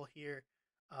arrival here.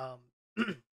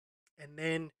 And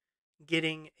then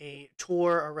getting a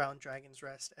tour around Dragon's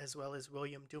Rest, as well as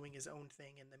William doing his own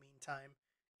thing in the meantime.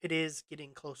 It is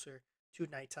getting closer to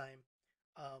nighttime.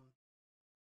 Um,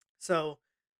 so,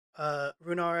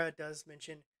 Runara does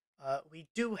mention we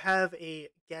do have a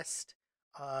guest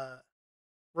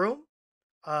room,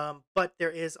 but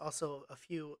there is also a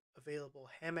few available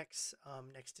hammocks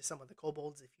next to some of the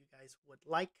kobolds if you guys would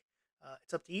like.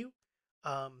 It's up to you.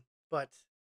 But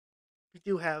we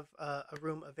do have a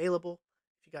room available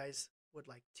if you guys would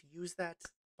like to use that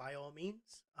by all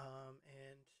means.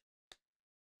 And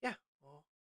yeah, we'll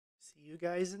see you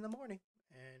guys in the morning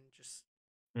and just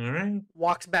All right.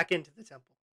 walks back into the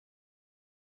temple.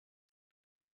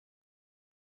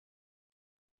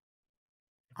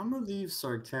 I'm gonna leave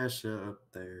Sarkasha up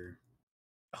there.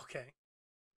 Okay.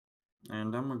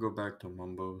 And I'm gonna go back to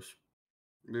Mumbo's.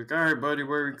 Like, all right, buddy,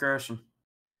 where are we crashing?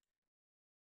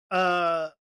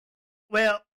 Well,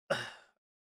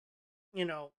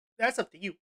 that's up to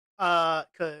you.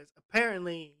 Because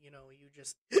apparently, you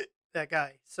just that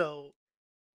guy. So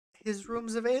his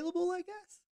room's available, I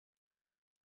guess.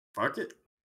 Fuck it.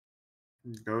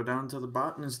 Go down to the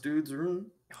botanist dude's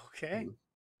room. Okay.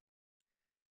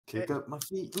 Kick up my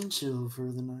feet and chill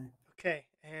for the night. Okay,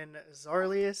 and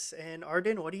Zarlius and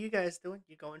Arden, what are you guys doing?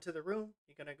 You go into the room?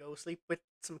 You gonna go sleep with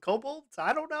some kobolds?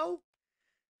 I don't know.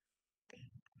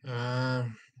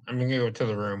 I'm gonna go to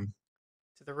the room.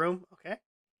 To the room? Okay.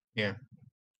 Yeah.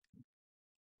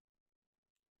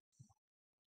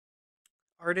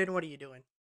 Arden, what are you doing?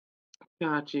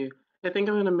 Got you. I think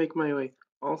I'm gonna make my way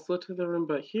also to the room,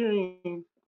 but hearing,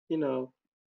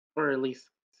 or at least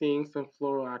seeing some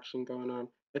floral action going on,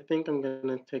 I think I'm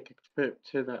gonna take a trip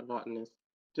to that botanist,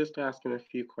 just to ask him a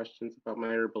few questions about my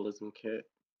herbalism kit.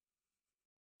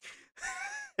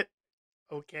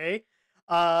 Okay.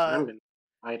 I'm gonna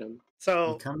item. You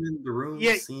So come in the room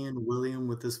yeah, seeing William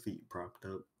with his feet propped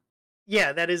up.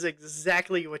 yeah, that is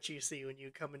exactly what you see when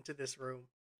you come into this room.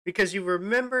 Because you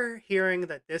remember hearing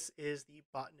that this is the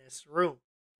botanist's room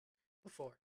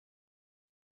before.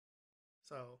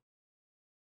 So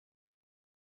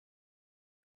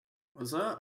What's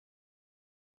up?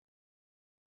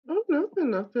 Oh,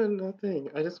 nothing.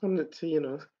 I just wanted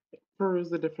to, peruse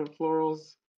the different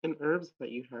florals and herbs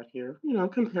that you had here.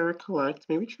 Compare, collect,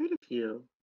 maybe trade a few.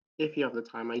 If you have the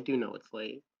time, I do know it's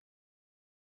late.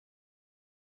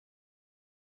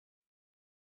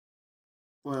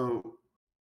 Well,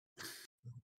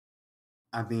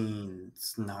 I mean,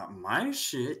 it's not my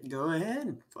shit. Go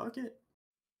ahead. Fuck it.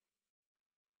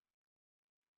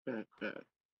 Bet.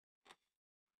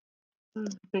 I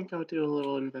think I'll do a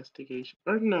little investigation.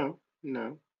 Or no.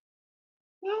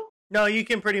 Well, no, you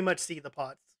can pretty much see the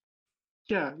pots.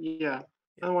 yeah.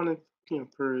 I want to,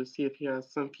 peruse, see if he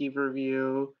has some fever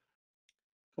view,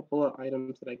 a couple of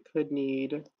items that I could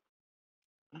need.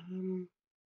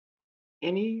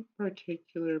 Any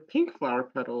particular pink flower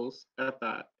petals at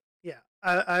that? Yeah,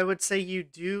 I would say you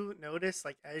do notice,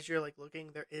 like, as you're like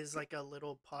looking, there is like a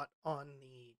little pot on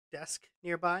the desk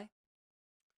nearby.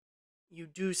 You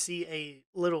do see a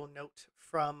little note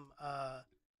from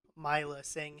Mila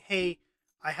saying, "Hey,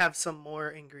 I have some more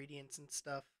ingredients and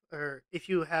stuff, or if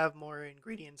you have more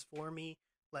ingredients for me,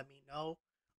 let me know."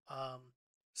 Um,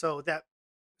 so that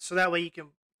way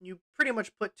you pretty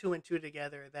much put two and two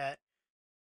together that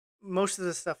most of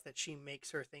the stuff that she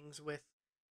makes her things with,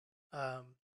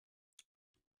 um,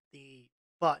 the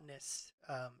botanist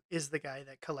is the guy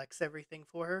that collects everything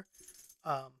for her.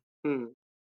 Hmm.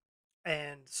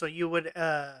 And so you would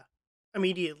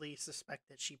immediately suspect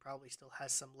that she probably still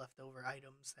has some leftover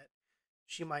items that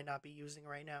she might not be using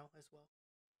right now as well.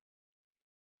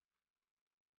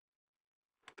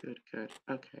 Good.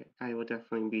 Okay, I will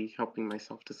definitely be helping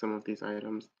myself to some of these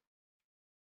items.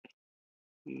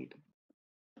 Need.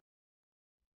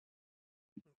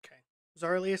 Okay.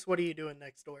 Zarlius, what are you doing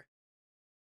next door?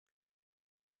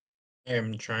 I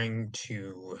am trying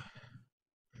to.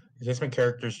 I guess my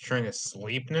character's trying to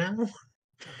sleep now.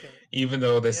 Okay. Even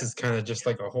though this Yeah. is kind of just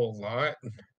like a whole lot.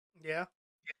 Yeah.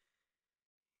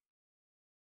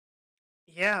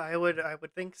 Yeah, I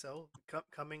would think so.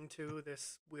 Coming to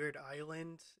this weird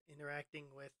island, interacting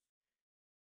with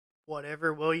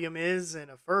whatever William is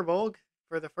and a furbolg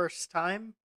for the first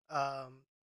time, um,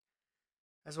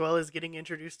 as well as getting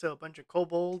introduced to a bunch of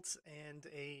kobolds and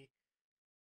a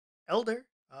elder.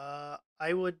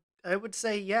 I would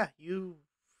say, yeah, you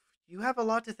have a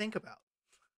lot to think about.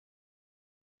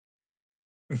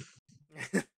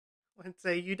 I'd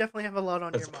say you definitely have a lot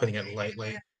on That's your putting mind. it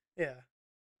lightly. Yeah.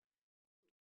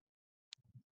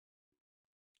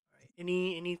 All right.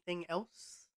 Anything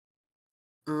else?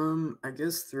 I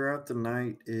guess throughout the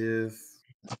night, if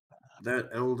that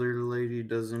elder lady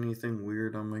does anything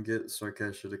weird, I'm gonna get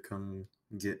Sarkesha to come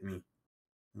get me.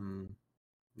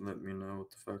 Let me know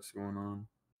what the fuck's going on.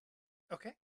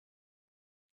 Okay.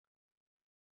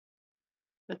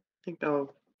 I think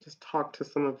I'll just talk to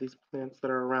some of these plants that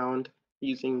are around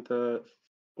using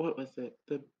what was it?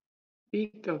 The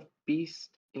beak of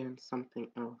beast and something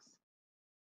else.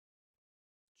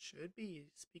 Should be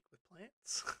speak with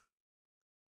plants.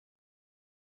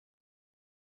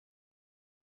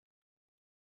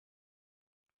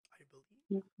 I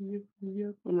believe.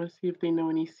 Yep. I'm gonna see if they know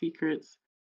any secrets.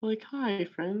 Like, hi,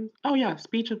 friends. Oh yeah,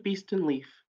 speech of beast and leaf.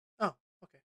 Oh,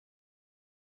 okay.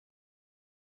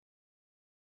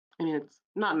 I mean, it's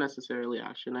not necessarily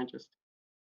action. I just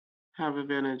have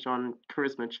advantage on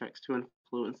charisma checks to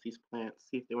influence these plants.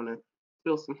 See if they want to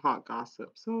spill some hot gossip.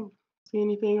 So, see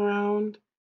anything around?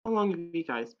 How long have you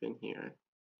guys been here?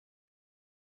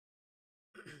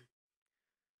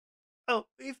 Oh,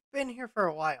 we've been here for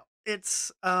a while.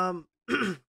 It's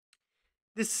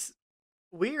this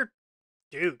weird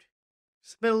dude,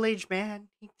 this middle-aged man.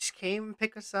 He just came and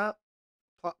picked us up,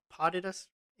 potted us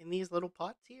in these little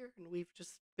pots here, and we've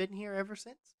just been here ever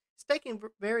since. He's taking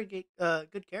very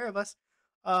good care of us.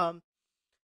 Um,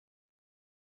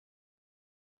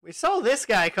 we saw this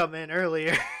guy come in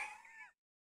earlier.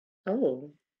 Oh,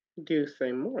 do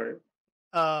say more.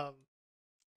 um,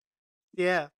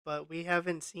 yeah, but we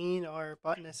haven't seen our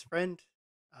botanist friend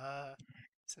uh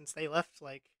since they left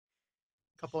like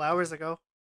a couple hours ago.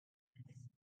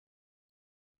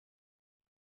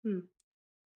 That's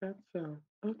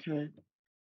okay.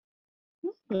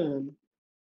 Well, then,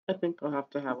 I think I'll have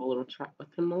to have a little chat with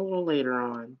him a little later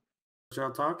on. What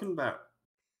y'all talking about?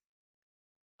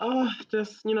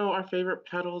 Just our favorite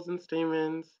petals and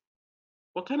stamens.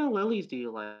 What kind of lilies do you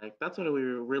like? That's what we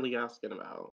were really asking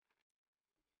about.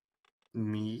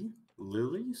 Me?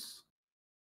 Lilies?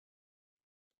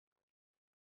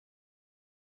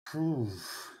 Phew.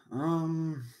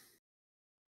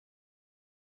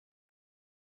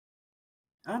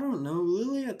 I don't know.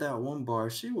 Lily at that one bar,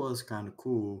 she was kind of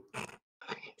cool.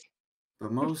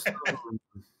 But most of them,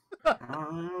 I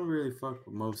don't really fuck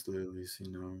with most lilies,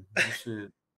 That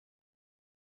shit,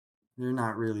 they're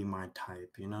not really my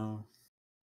type,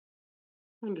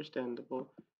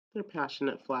 Understandable. They're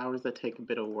passionate flowers that take a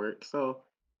bit of work, so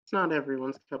it's not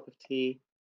everyone's cup of tea.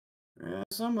 Yeah,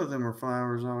 some of them are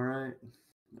flowers, all right.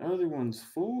 The other ones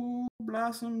full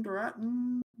blossomed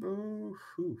rotten. Oh,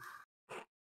 whew.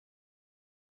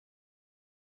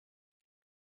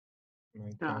 My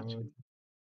Gotcha. God.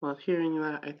 Well, hearing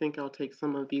that, I think I'll take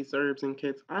some of these herbs and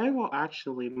kits. I will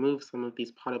actually move some of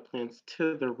these potted plants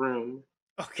to the room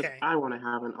because Okay. I want to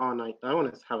have an all night. I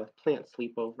want to have a plant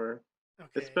sleepover,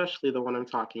 Okay. especially the one I'm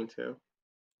talking to.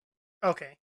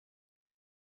 Okay.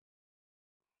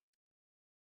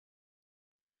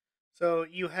 So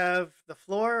you have the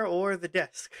floor or the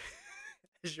desk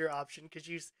as your option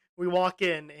because we walk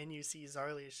in and you see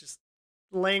Zarly is just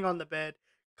laying on the bed,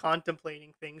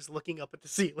 contemplating things, looking up at the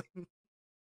ceiling.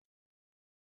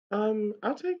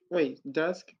 I'll take. Wait,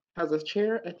 desk has a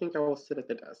chair. I think I will sit at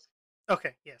the desk.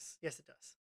 Okay. Yes. Yes, it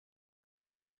does.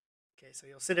 Okay, so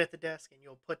you'll sit at the desk and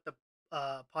you'll put the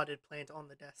potted plant on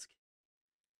the desk.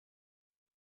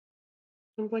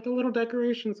 It's like a little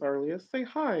decoration, Sarlius. Say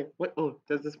hi. What? Oh,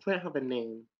 does this plant have a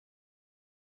name?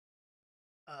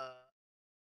 Uh,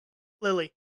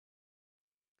 Lily.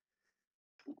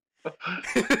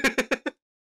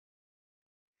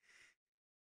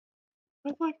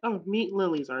 It's like, oh, meet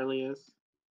lilies, Arlius.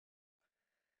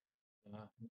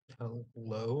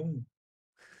 Hello?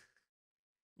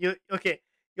 you okay?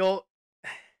 You'll.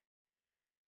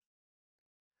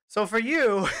 So for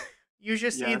you, you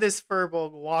just see Yes. this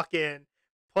furball walk in,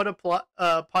 put a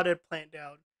potted plant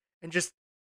down, and just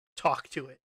talk to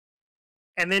it,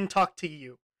 and then talk to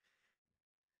you,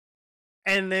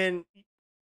 and then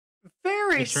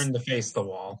I turn to face the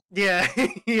wall. yeah.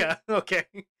 Yeah, okay.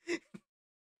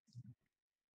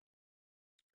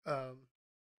 um.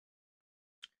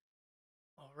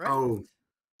 All right. Oh,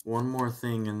 one more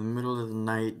thing. In the middle of the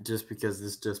night, just because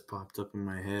this just popped up in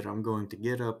my head, I'm going to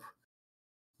get up,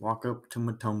 walk up to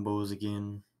Matombos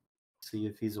again, see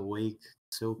if he's awake,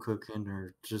 still cooking,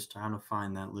 or just trying to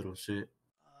find that little shit.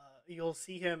 You'll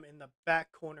see him in the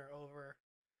back corner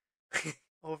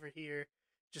over here,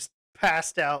 just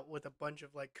passed out with a bunch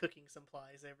of like cooking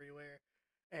supplies everywhere,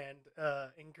 and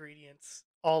ingredients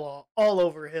all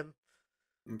over him.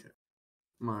 Okay.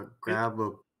 I'm gonna grab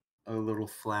a little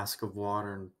flask of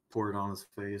water and pour it on his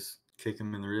face, kick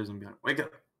him in the ribs, and be like, "Wake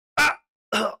up!" Ah!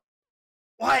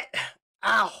 What?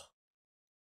 Ow!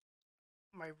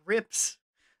 My ribs.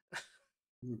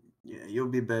 Yeah, you'll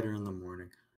be better in the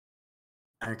morning.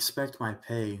 I expect my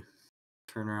pay.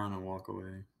 Turn around and walk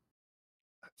away.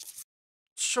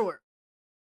 Sure.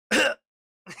 Okay.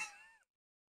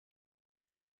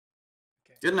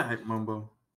 Good night, Mumbo.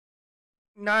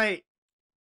 Night.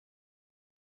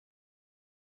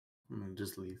 I'm gonna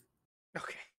just leave.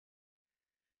 Okay.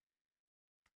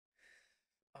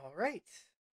 All right.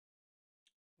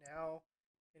 Now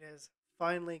it has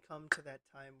finally come to that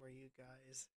time where you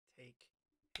guys take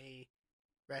a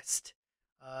rest.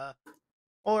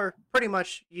 Or pretty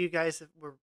much you guys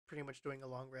were pretty much doing a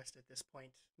long rest at this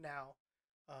point now.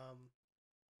 Um,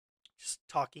 just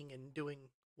talking and doing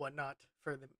whatnot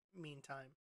for the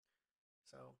meantime.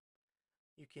 So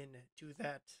you can do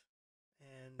that.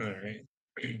 And Alright.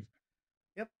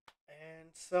 yep. And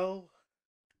so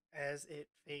as it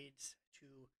fades to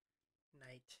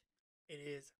night, it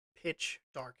is pitch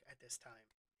dark at this time.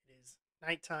 It is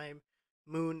nighttime.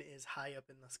 Moon is high up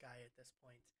in the sky at this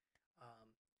point.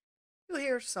 You'll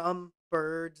hear some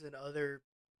birds and other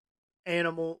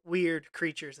weird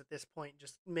creatures at this point,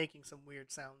 just making some weird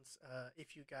sounds.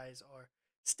 If you guys are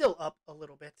still up a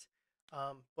little bit,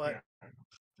 but Yeah.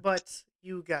 but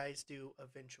you guys do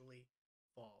eventually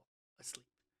fall asleep.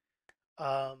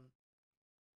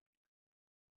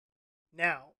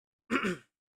 Now,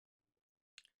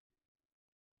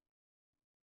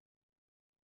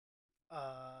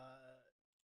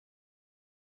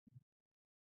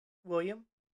 William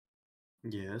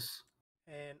Yes.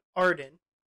 and Arden,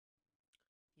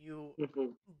 you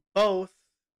Mhm. both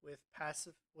with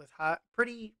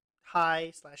pretty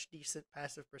high / decent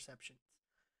passive perceptions,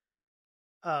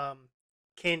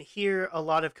 can hear a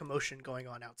lot of commotion going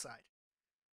on outside.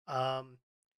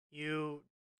 You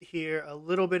hear a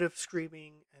little bit of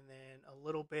screaming and then a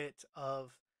little bit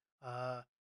of uh,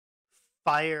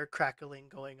 fire crackling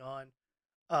going on.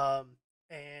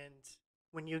 And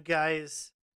when you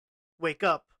guys wake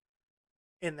up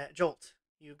in that jolt,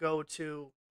 you go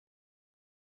to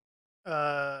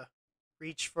uh,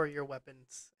 reach for your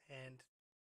weapons, and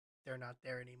they're not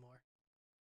there anymore.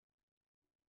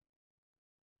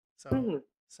 So, Mhm.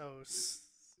 so,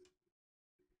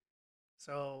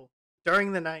 so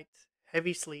during the night,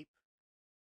 heavy sleep,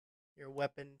 your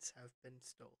weapons have been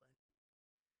stolen.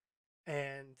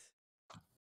 And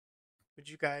would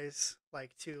you guys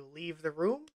like to leave the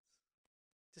room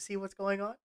to see what's going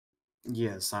on?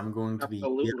 Yes, I'm going to be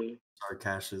yelling Absolutely.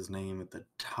 Sarkash's name at the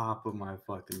top of my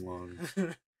fucking lungs.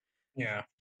 Yeah.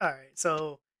 All right,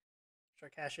 so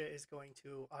Sharkasha is going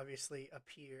to obviously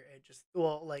appear and just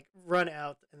like run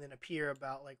out and then appear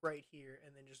about like right here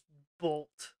and then just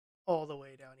bolt all the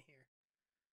way down here.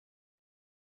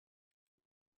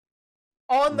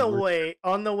 Where-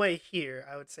 On the way here,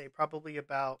 I would say probably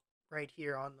about right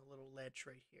here on the little ledge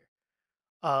right here.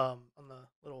 On the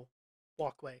little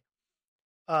walkway.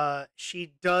 She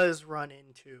does run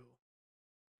into,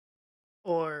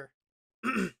 or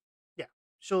yeah,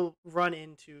 she'll run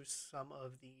into some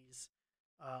of these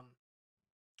um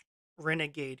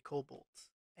renegade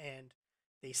kobolds, and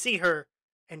they see her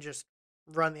and just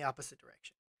run the opposite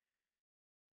direction.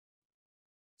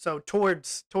 So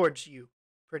towards you,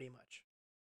 pretty much.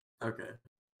 Okay.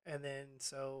 And then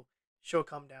so she'll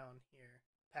come down here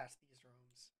past these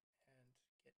rooms and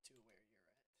get to where you're at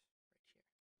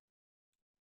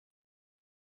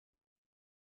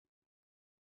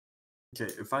right here.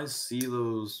 Okay, if I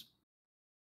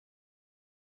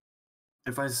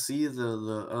see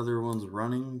the other ones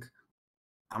running,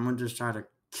 I'm gonna just try to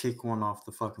kick one off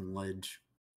the fucking ledge.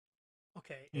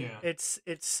 Okay, Yeah. it's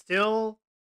still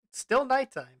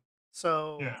nighttime.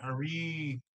 So Yeah. Are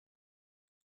we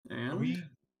And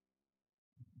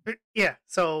yeah,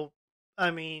 so I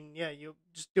mean, yeah, you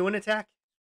just do an attack.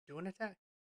 Do an attack.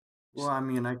 well, I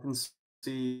mean, I can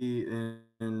see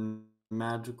in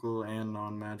magical and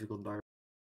non-magical dark.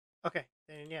 Okay,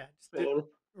 then yeah, Same.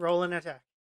 roll an attack.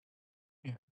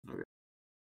 Yeah. Okay.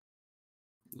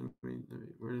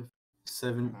 Where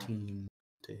 17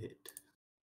 to hit.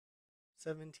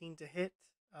 17 to hit.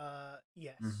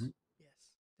 Yes. Mm-hmm.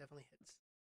 Yes, definitely hits.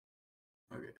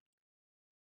 Okay.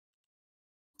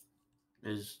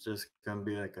 It's just gonna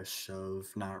be like a shove,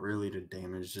 not really to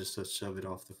damage, just to shove it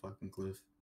off the fucking cliff.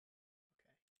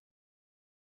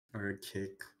 Okay. Or a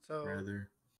kick, So,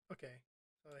 rather. okay.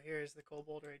 So here's the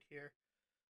kobold right here.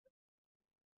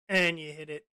 And you hit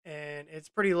it, and it's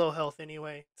pretty low health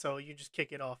anyway, so you just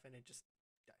kick it off and it just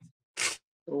dies.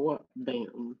 What?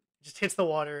 Bam. It just hits the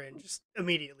water and just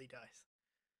immediately dies.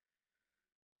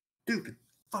 Stupid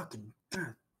fucking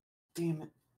god damn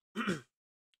it.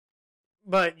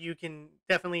 But you can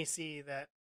definitely see that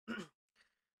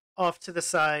off to the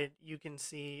side, you can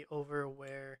see over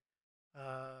where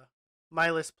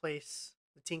Milas Place,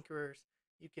 the Tinkerers,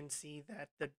 you can see that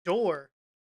the door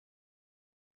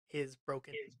is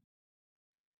broken.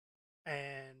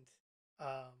 And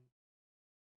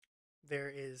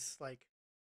there is like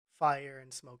fire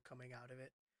and smoke coming out of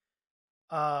it.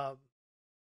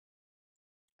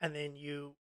 And then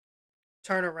you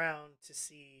turn around to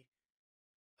see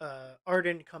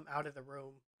Arden come out of the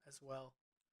room as well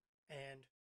and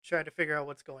try to figure out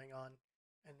what's going on.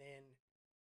 And then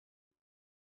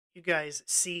you guys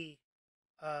see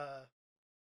uh,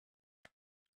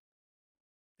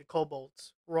 the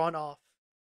kobolds run off.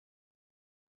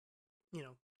 You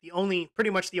know, pretty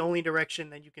much the only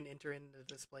direction that you can enter into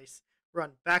this place.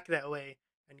 Run back that way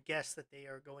and guess that they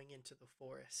are going into the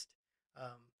forest.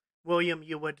 William,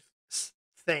 you would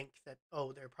think that,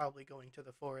 oh, they're probably going to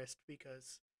the forest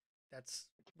because that's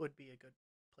would be a good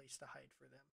place to hide for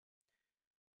them.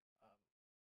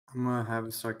 I'm gonna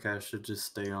have Sarkasha just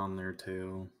stay on their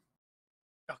tail.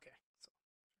 Okay. So,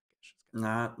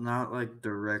 Not like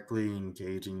directly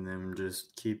engaging them,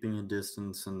 just keeping a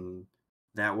distance, and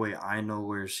that way I know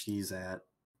where she's at.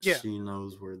 Yeah. She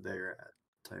knows where they're at,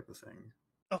 type of thing.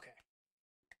 Okay.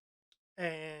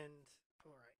 And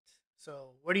all right.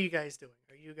 So, what are you guys doing?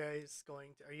 Are you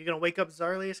gonna wake up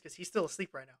Zarlius because he's still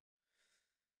asleep right now?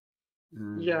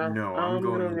 Yeah, No, I'm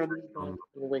going gonna to run back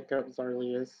and wake up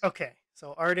Zarlius. Okay.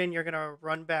 So, Arden, you're gonna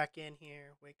run back in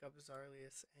here, wake up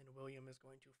Zarlius, and William is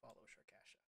going to follow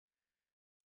Sharkasha.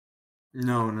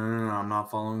 No, I'm not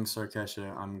following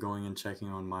Sarkasha. I'm going and checking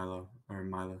on Milo. Okay. Going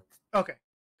to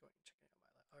check in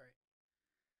on Milo.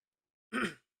 All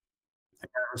right. I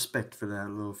got respect for that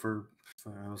little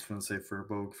I was gonna say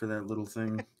furbolg, for that little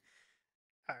thing.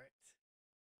 All right.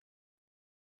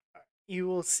 You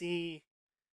will see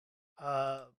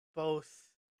both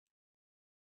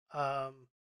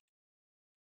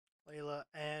Layla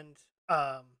and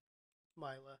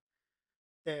Mila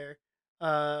there.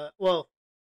 Well,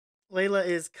 Layla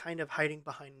is kind of hiding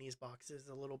behind these boxes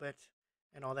a little bit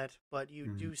and all that, but you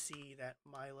do see that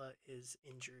Mila is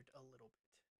injured a little bit.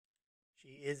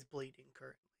 She is bleeding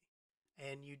currently.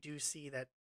 And you do see that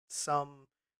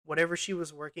whatever she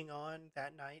was working on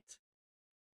that night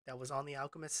that was on the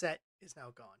Alchemist set is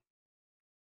now gone.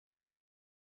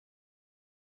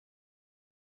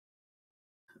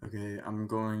 Okay, I'm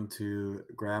going to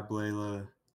grab Layla,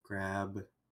 grab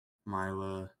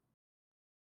Mila,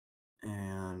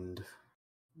 and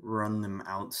run them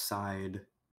outside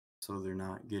so they're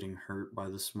not getting hurt by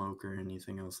the smoke or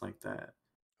anything else like that.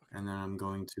 Okay. And then I'm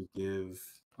going to give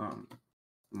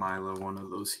Mila one of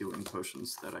those healing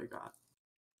potions that I got.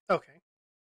 Okay.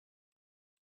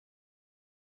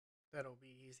 That'll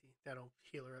be easy. That'll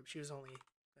heal her up. She was only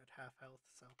at half health,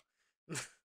 so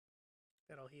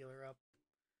that'll heal her up.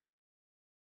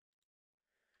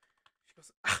 She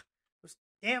goes, those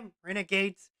damn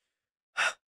renegades.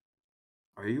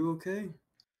 Are you okay?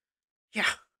 Yeah,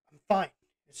 I'm fine.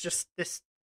 It's just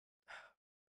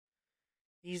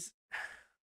these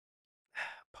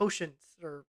potions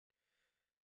or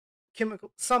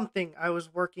chemical something I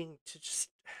was working to just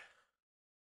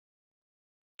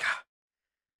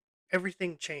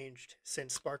everything changed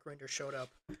since Sparkrender showed up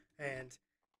and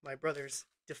my brothers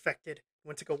defected,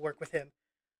 went to go work with him.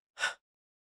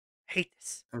 Hate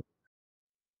this.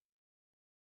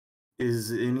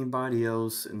 Is anybody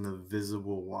else in the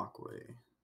visible walkway?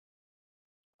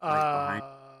 Like behind?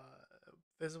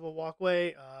 Visible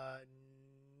walkway?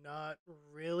 Not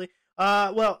really.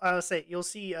 Well, I'll say you'll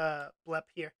see Blep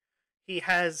here. He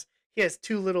has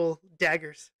two little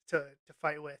daggers to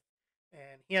fight with,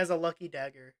 and he has a lucky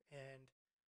dagger, and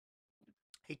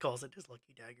he calls it his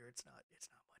lucky dagger. It's not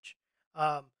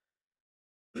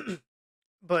much.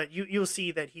 But you'll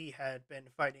see that he had been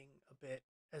fighting a bit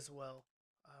as well.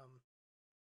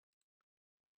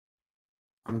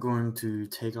 I'm going to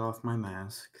take off my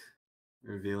mask,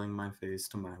 revealing my face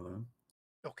to Milo.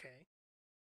 Okay.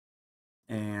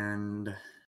 And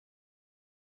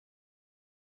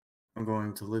I'm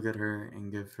going to look at her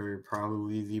and give her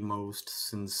probably the most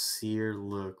sincere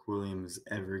look William has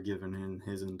ever given in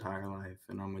his entire life.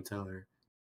 And I'm going to tell her,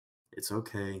 it's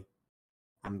okay.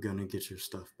 I'm going to get your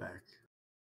stuff back.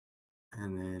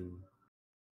 And then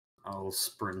I'll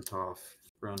sprint off,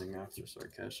 running after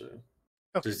Sarkasha.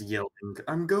 Okay. Just yelling,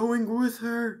 I'm going with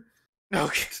her!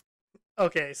 Okay.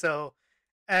 Okay, so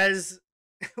as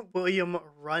William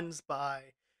runs by,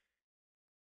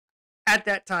 at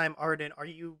that time, Arden, are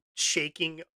you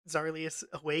shaking Zarlius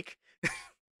awake?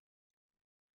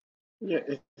 Yeah,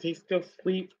 is he still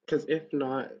asleep? Because if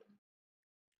not,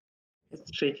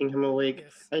 it's shaking him awake.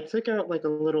 Yes. I took out like a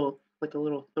little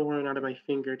thorn out of my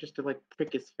finger just to like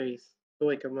prick his face to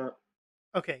wake him up.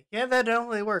 Okay, yeah, that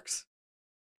definitely works.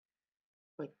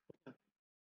 Like,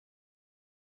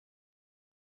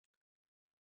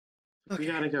 okay. We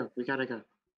gotta go.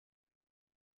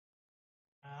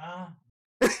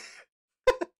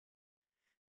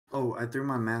 Oh, I threw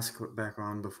my mask back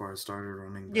on before I started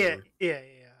running. Yeah,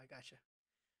 I gotcha.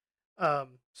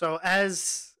 So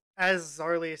as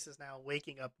Zarlius is now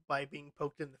waking up by being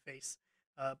poked in the face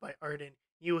by Arden,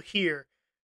 you hear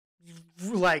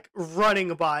like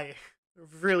running by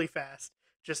really fast.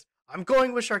 Just I'm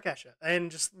going with Sharkasha,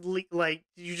 and just like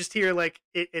you just hear like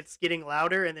it's getting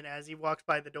louder, and then as he walks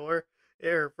by the door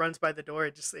or runs by the door,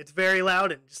 it's very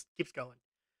loud and just keeps going.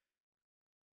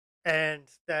 And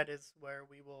that is where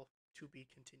we will to be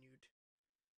continued